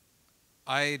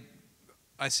I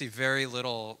see very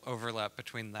little overlap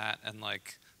between that and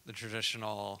like the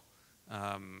traditional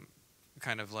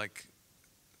kind of like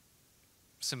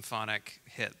symphonic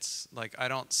hits. Like I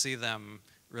don't see them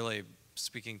really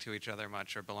speaking to each other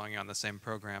much or belonging on the same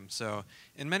program. So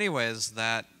in many ways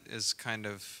that is kind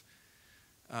of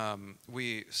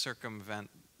we circumvent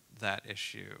that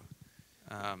issue.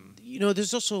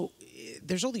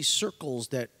 There's all these circles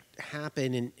that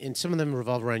happen, and some of them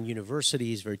revolve around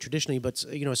universities very traditionally, but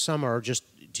some are just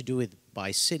to do with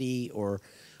by city or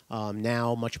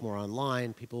now much more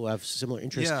online, people who have similar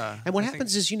interests. Yeah, and what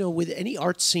happens is, with any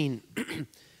art scene,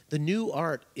 the new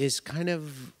art is kind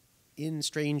of in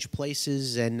strange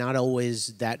places and not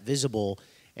always that visible,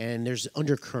 and there's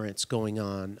undercurrents going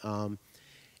on.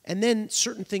 And then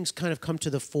certain things kind of come to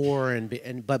the fore,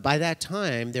 but by that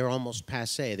time they're almost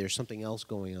passé. There's something else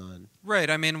going on.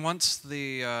 Right. I mean, once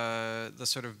the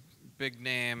sort of big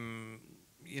name,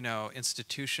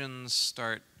 institutions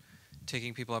start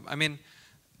taking people up. I mean,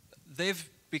 they've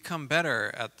become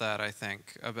better at that. I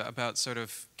think about sort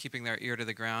of keeping their ear to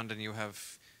the ground, and you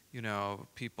have you know,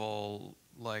 people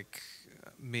like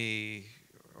me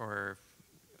or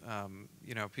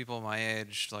you know, people my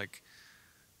age, like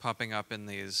popping up in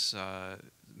these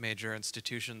major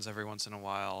institutions every once in a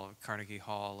while, Carnegie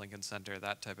Hall, Lincoln Center,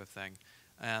 that type of thing.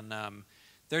 And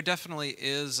there definitely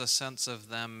is a sense of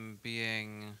them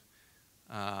being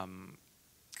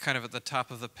kind of at the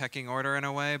top of the pecking order in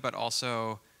a way, but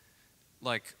also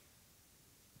like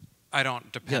I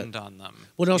don't depend on them.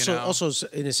 Well, you know? also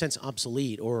in a sense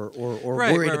obsolete or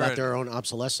Right, worried right, about right. their own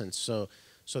obsolescence. So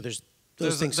there's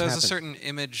those things There's happen. a certain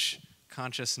image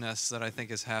consciousness that I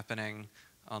think is happening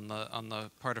on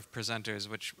the part of presenters,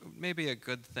 which may be a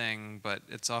good thing, but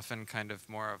it's often kind of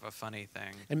more of a funny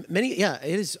thing. And many, yeah,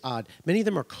 it is odd. Many of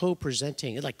them are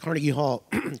co-presenting, like Carnegie Hall,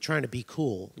 trying to be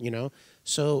cool, you know.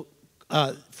 So,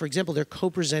 for example, they're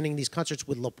co-presenting these concerts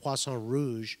with Le Poisson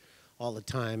Rouge all the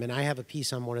time, and I have a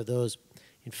piece on one of those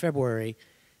in February.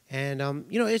 And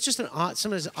you know, it's just an odd,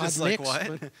 sometimes odd Just like mix.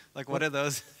 what? but- Like what do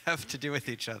those have to do with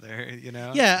each other? You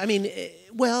know? Yeah, I mean,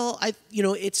 well, you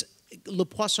know, it's Le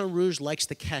Poisson Rouge likes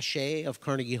the cachet of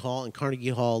Carnegie Hall, and Carnegie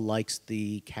Hall likes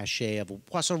the cachet of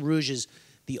Poisson Rouge is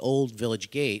the old Village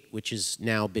Gate, which has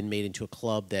now been made into a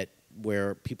club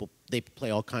where they play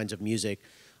all kinds of music,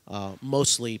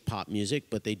 mostly pop music,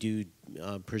 but they do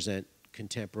present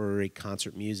contemporary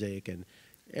concert music and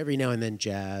every now and then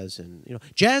jazz. And you know,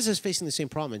 jazz is facing the same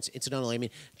problem. Incidentally, I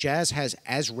mean, jazz has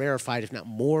as rarefied, if not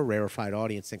more rarefied,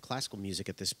 audience than classical music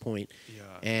at this point. Yeah.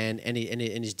 And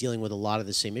is dealing with a lot of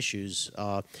the same issues.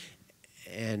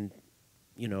 And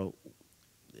you know,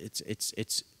 it's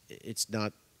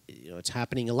not, you know, it's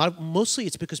happening a lot. Mostly,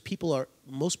 it's because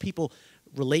most people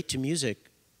relate to music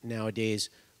nowadays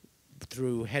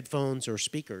through headphones or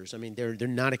speakers. I mean, they're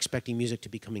not expecting music to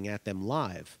be coming at them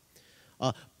live.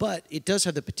 But it does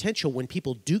have the potential when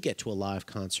people do get to a live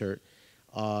concert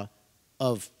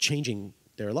of changing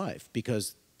their life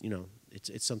because, you know,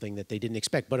 it's something that they didn't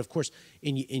expect. But of course,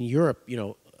 in Europe, you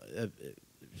know,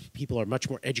 people are much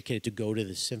more educated to go to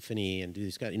the symphony and do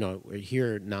these kind. You know,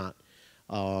 here not.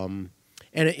 And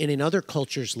in other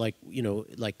cultures like, you know,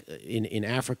 like in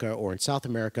Africa or in South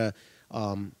America,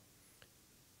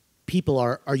 people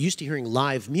are used to hearing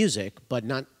live music, but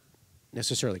not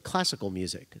necessarily classical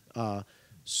music.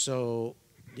 So,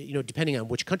 you know, depending on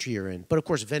which country you're in. But of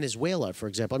course, Venezuela, for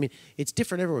example, I mean, it's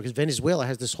different everywhere because Venezuela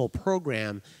has this whole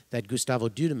program that Gustavo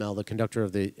Dudamel, the conductor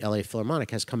of the LA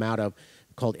Philharmonic, has come out of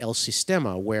called El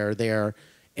Sistema, where they're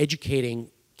educating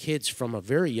kids from a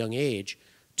very young age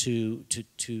to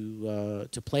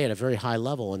play at a very high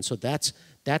level. And so that's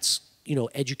you know,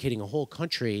 educating a whole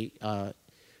country.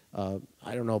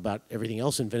 I don't know about everything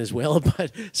else in Venezuela,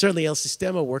 but certainly El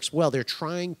Sistema works well. They're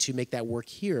trying to make that work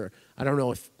here. I don't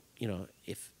know if, you know,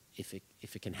 if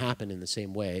it can happen in the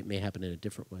same way. It may happen in a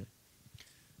different way.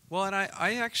 Well, and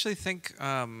I actually think,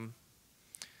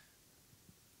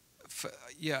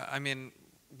 yeah, I mean,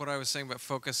 what I was saying about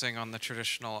focusing on the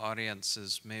traditional audience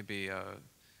is maybe a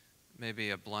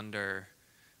blunder.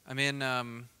 I mean,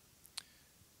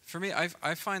 for me,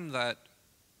 I find that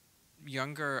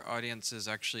younger audiences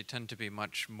actually tend to be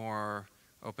much more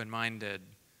open-minded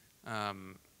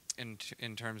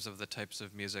in terms of the types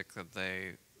of music that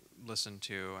they listen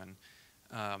to,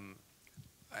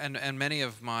 and many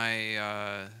of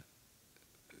my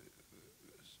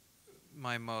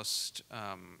my most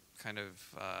kind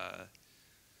of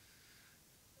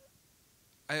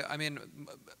I mean,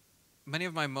 many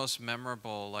of my most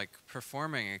memorable like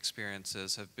performing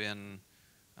experiences have been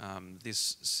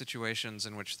these situations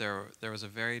in which there was a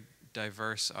very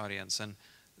diverse audience, and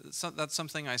that's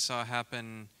something I saw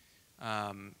happen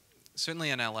certainly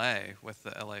in LA with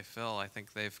the LA Phil. I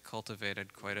think they've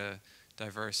cultivated quite a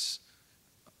diverse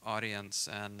audience,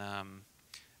 and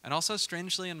also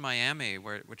strangely in Miami,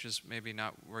 which is maybe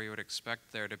not where you would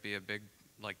expect there to be a big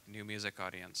like new music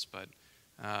audience, but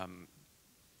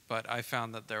I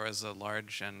found that there was a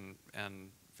large and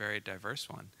very diverse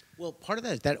one. Well, part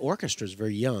of that orchestra is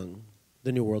very young.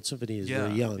 The New World Symphony is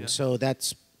very young, yeah. so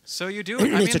that's. So you do. I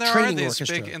mean, It's a there are training these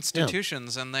orchestra. big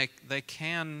institutions, and they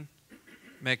can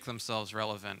make themselves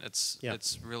relevant.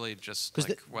 It's really just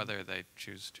like whether they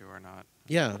choose to or not.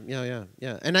 Yeah.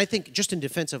 And I think just in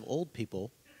defense of old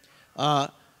people,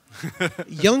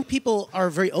 young people are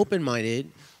very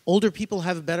open-minded. Older people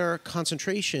have a better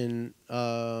concentration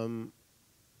and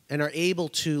are able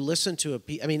to listen to a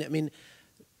piece. I mean,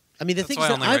 the That's thing why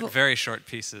is I that only write very short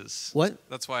pieces. What?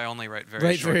 That's why I only write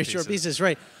very short pieces.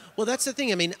 Right. Well, that's the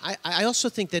thing. I mean, I also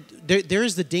think that there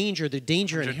is the danger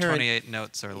inherent. 28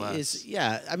 notes or less.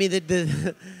 I mean,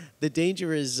 the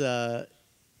danger is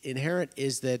inherent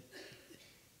is that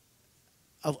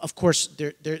of course,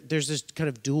 there's this kind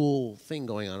of dual thing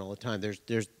going on all the time.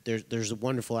 There's a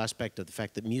wonderful aspect of the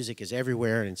fact that music is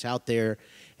everywhere and it's out there,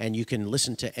 and you can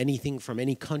listen to anything from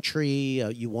any country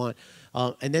you want.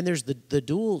 And then there's the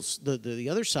duals. The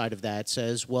other side of that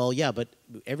says, well, yeah, but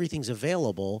everything's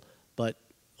available, but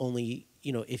only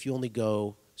if you only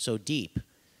go so deep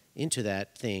into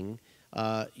that thing.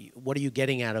 What are you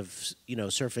getting out of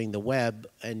surfing the web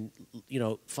and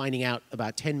finding out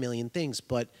about 10 million things,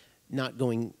 but not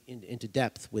going into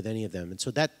depth with any of them? And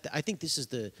so that, I think this is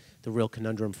the real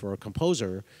conundrum for a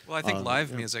composer. Well, I think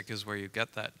live music is where you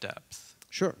get that depth.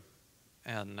 Sure.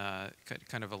 And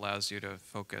kind of allows you to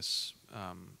focus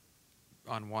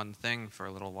on one thing for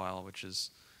a little while, which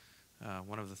is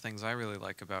one of the things I really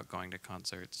like about going to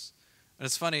concerts. And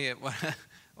it's funny,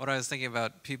 what I was thinking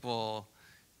about people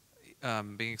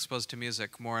being exposed to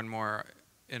music more and more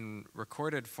in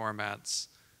recorded formats.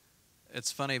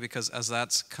 It's funny because as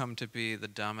that's come to be the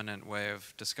dominant way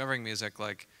of discovering music,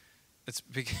 like it's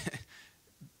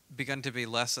begun to be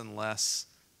less and less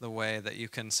the way that you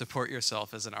can support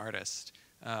yourself as an artist.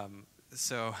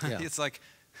 So Yeah. it's like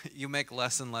you make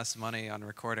less and less money on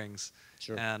recordings.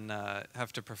 Sure. And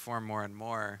have to perform more and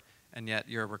more, and yet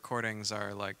your recordings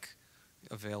are like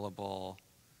available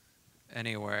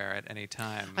anywhere at any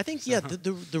time. I think, yeah,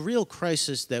 the real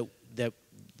crisis that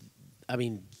I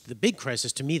mean, the big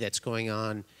crisis to me that's going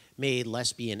on may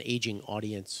less be an aging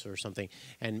audience or something,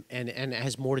 and it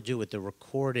has more to do with the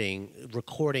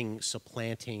recording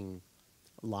supplanting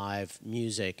live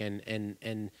music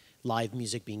and live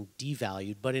music being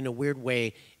devalued. But in a weird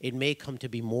way, it may come to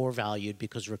be more valued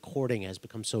because recording has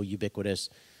become so ubiquitous,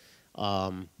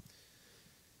 and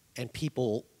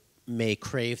people may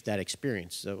crave that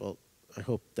experience. So, well, I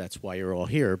hope that's why you're all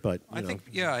here. But I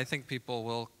think people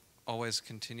will always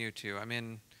continue to. I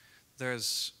mean,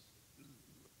 there's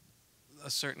a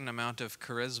certain amount of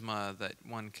charisma that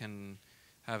one can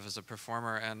have as a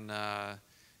performer, and I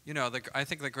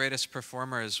think the greatest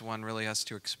performers one really has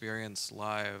to experience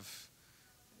live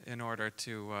in order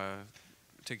to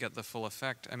get the full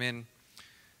effect. I mean,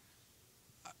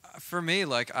 for me,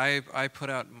 like I put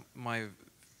out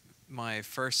my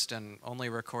first and only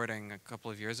recording a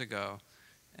couple of years ago,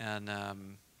 and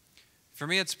for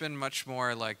me it's been much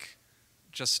more like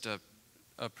just a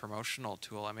promotional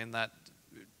tool. I mean, that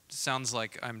sounds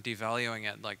like I'm devaluing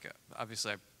it. Like,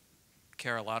 obviously I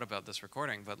care a lot about this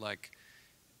recording, but like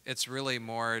it's really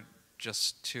more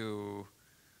just to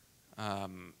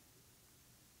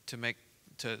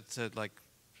like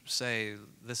say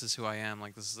this is who I am,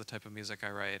 like this is the type of music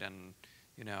I write, and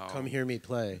come hear me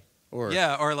play. Or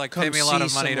like pay me a lot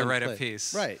of money to write a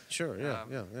piece. Right, sure, yeah.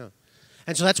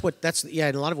 And so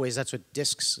in a lot of ways that's what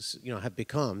discs have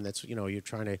become. That's you're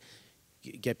trying to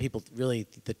get people really,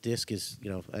 the disc is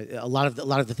a lot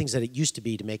of the things that it used to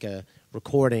be to make a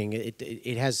recording.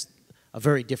 It has a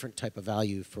very different type of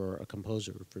value for a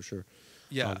composer, for sure.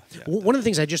 Yeah. One of the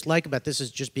things I just like about this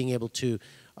is just being able to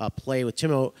play with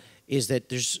Timo is that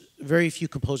there's very few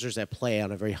composers that play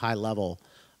on a very high level.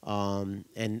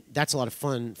 And that's a lot of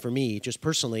fun for me, just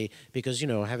personally, because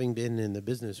having been in the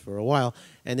business for a while,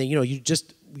 and then you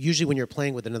just usually when you're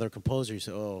playing with another composer, you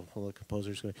say, "Oh, well, the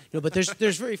composer's going." But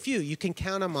there's very few. You can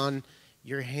count them on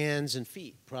your hands and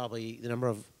feet, probably the number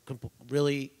of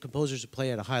composers who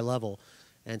play at a high level,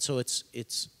 and so it's.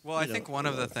 Well, I think one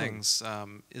of the things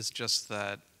is just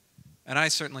that, and I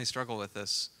certainly struggle with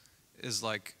this, is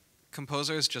like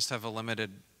composers just have a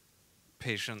limited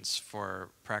patience for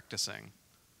practicing.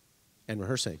 And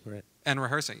rehearsing, right? And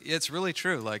rehearsing. It's really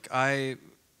true. Like I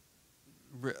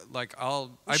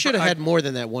should have had more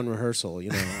than that one rehearsal.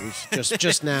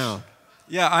 Just now.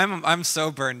 Yeah, I'm so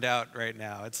burned out right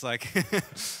now. It's like,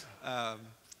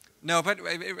 no, but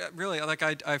really, like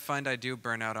I find I do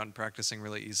burn out on practicing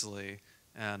really easily,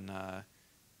 and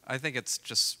I think it's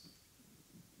just,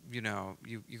 you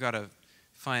got to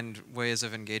find ways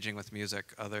of engaging with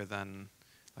music other than,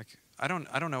 like, I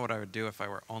don't know what I would do if I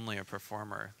were only a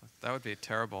performer. That would be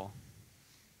terrible.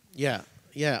 Yeah.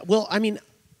 Well, I mean,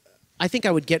 I think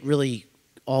I would get really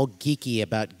all geeky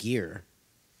about gear.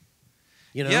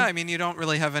 Yeah, I mean, you don't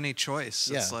really have any choice.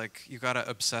 Yeah. It's like you got to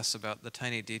obsess about the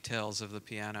tiny details of the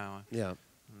piano. Yeah.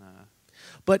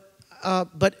 But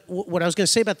what I was going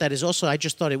to say about that is also I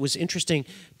just thought it was interesting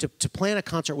to plan a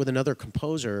concert with another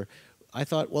composer. I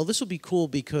thought, well, this will be cool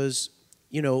because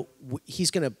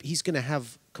he's gonna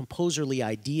have composerly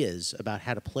ideas about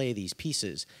how to play these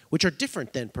pieces, which are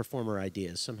different than performer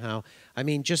ideas somehow. I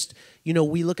mean, just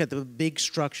we look at the big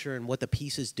structure and what the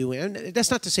piece is doing, and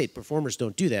that's not to say performers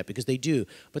don't do that, because they do.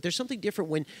 But there's something different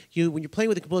when you're playing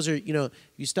with a composer.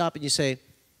 You stop and you say,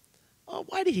 oh,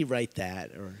 why did he write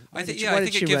that? Or I think why I did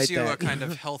think she it gives write you that? a kind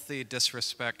of healthy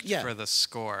disrespect Yeah. for the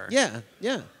score. Yeah,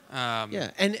 yeah. Um,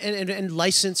 Yeah, and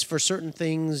license for certain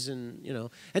things, and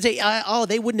and say, oh,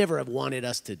 they would never have wanted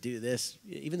us to do this,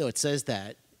 even though it says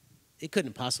that. It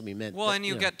couldn't possibly meant. Well, that, and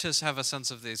you get to have a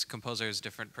sense of these composers'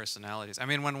 different personalities. I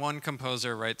mean, when one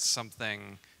composer writes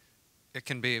something, it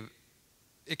can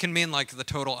mean like the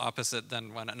total opposite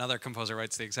than when another composer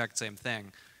writes the exact same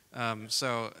thing.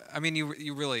 So, I mean,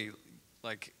 you really,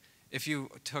 like, if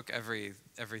you took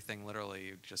everything literally,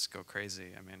 you'd just go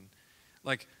crazy. I mean,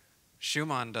 like,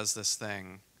 Schumann does this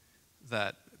thing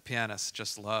that pianists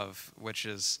just love, which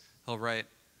is he'll write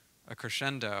a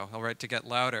crescendo, he'll write to get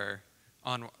louder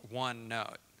on one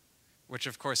note, which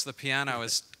of course the piano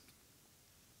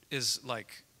is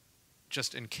like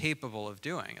just incapable of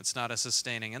doing. It's not a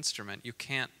sustaining instrument. You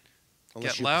can't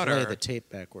unless get you louder play the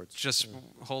tape backwards. just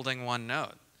holding one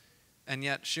note. And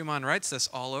yet Schumann writes this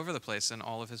all over the place in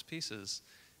all of his pieces.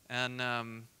 And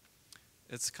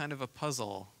it's kind of a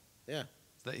puzzle. Yeah.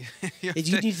 That you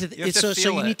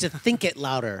need to think it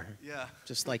louder. Yeah.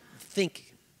 Just like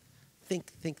think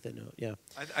the note. Yeah.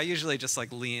 I usually just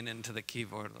like lean into the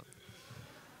keyboard.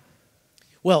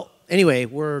 Well, anyway,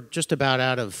 we're just about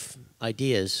out of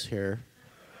ideas here.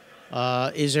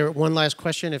 Is there one last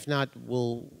question? If not,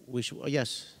 we should.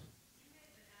 Yes.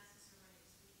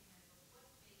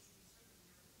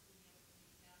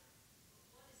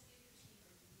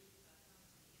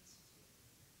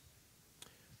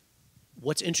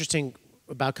 What's interesting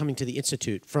about coming to the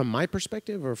Institute, from my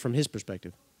perspective or from his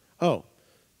perspective? Oh.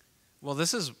 Well,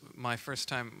 this is my first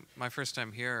time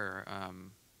here. I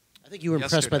think you were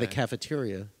impressed by the yesterday.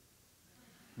 cafeteria,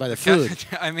 by the food.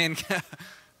 I mean,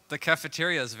 the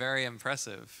cafeteria is very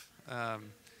impressive. No,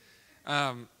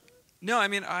 I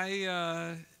mean,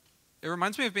 it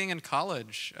reminds me of being in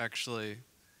college, actually,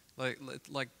 like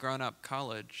grown-up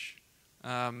college.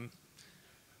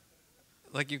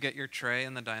 Like you get your tray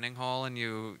in the dining hall and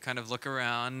you kind of look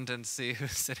around and see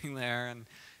who's sitting there. And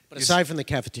But aside from the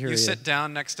cafeteria, you sit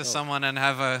down next to someone and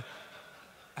have a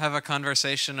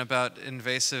conversation about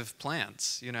invasive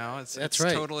plants. You know, it's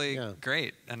right. totally Yeah.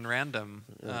 great and random.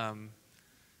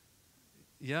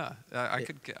 Yeah. I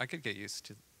could get used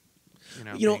to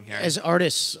being here. As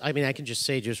artists, I mean, I can just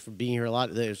say, just for being here a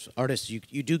lot, there's artists.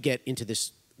 You do get into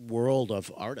this world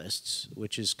of artists,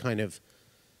 which is kind of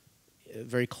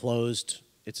very closed.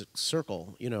 It's a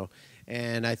circle,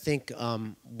 And I think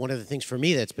one of the things for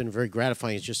me that's been very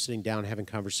gratifying is just sitting down, having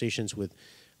conversations with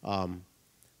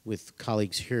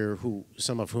colleagues here,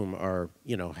 some of whom are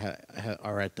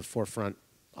are at the forefront,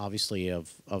 obviously,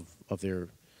 of their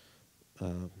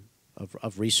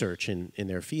of research in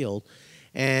their field,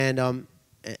 and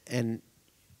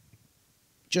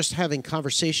just having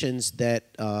conversations that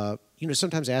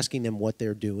sometimes asking them what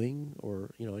they're doing, or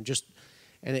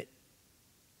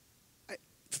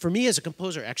for me as a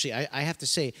composer, actually, I have to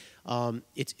say,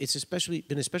 it's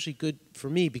been especially good for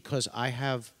me because I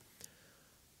have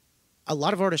a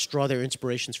lot of artists draw their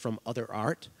inspirations from other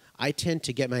art. I tend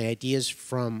to get my ideas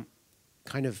from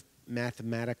kind of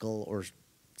mathematical or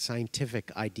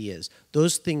scientific ideas.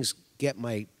 Those things get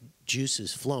my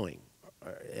juices flowing.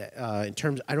 In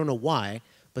terms, I don't know why,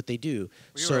 but they do.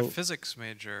 Well, you were a physics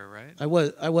major, right? I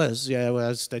was. Yeah,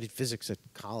 I studied physics at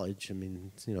college. I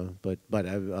mean, and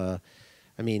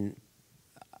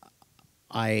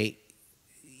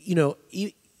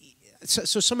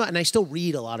I still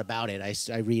read a lot about it.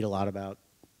 I read a lot about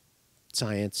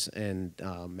science and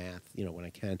math, when I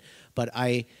can. But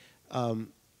I don't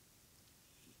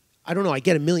know. I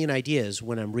get a million ideas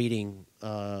when I'm reading,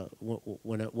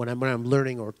 when I'm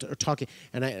learning or talking,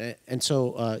 and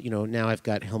so now I've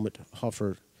got Helmut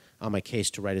Hofer on my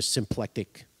case to write a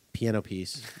symplectic piano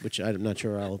piece, which I'm not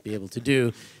sure I'll be able to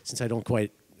do since I don't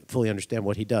quite fully understand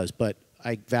what he does. But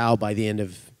I vow by the end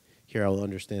of here I'll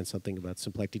understand something about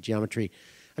symplectic geometry.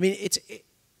 I mean,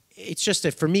 it's just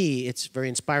that for me it's very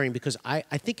inspiring because I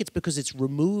think it's because it's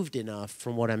removed enough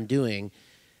from what I'm doing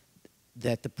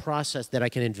that the process that I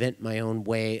can invent my own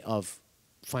way of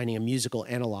finding a musical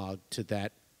analog to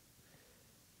that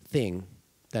thing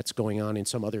that's going on in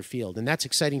some other field. And that's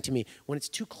exciting to me. When it's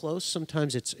too close,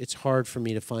 sometimes it's hard for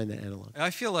me to find the analog. I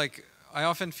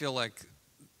often feel like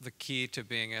the key to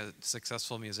being a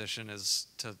successful musician is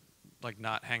to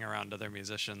not hang around other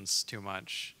musicians too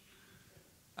much.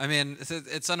 I mean,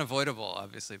 it's unavoidable,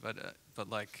 obviously, but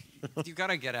you got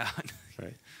to get out.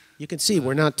 Right. You can see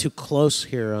we're not too close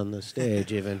here on the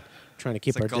stage, even trying to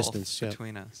keep our distance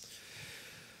between us.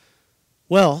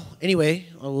 Well, anyway,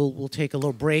 we'll take a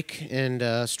little break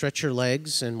and stretch your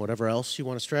legs and whatever else you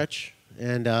want to stretch,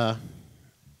 and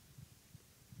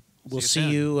We'll see soon.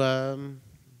 you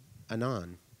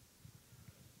anon.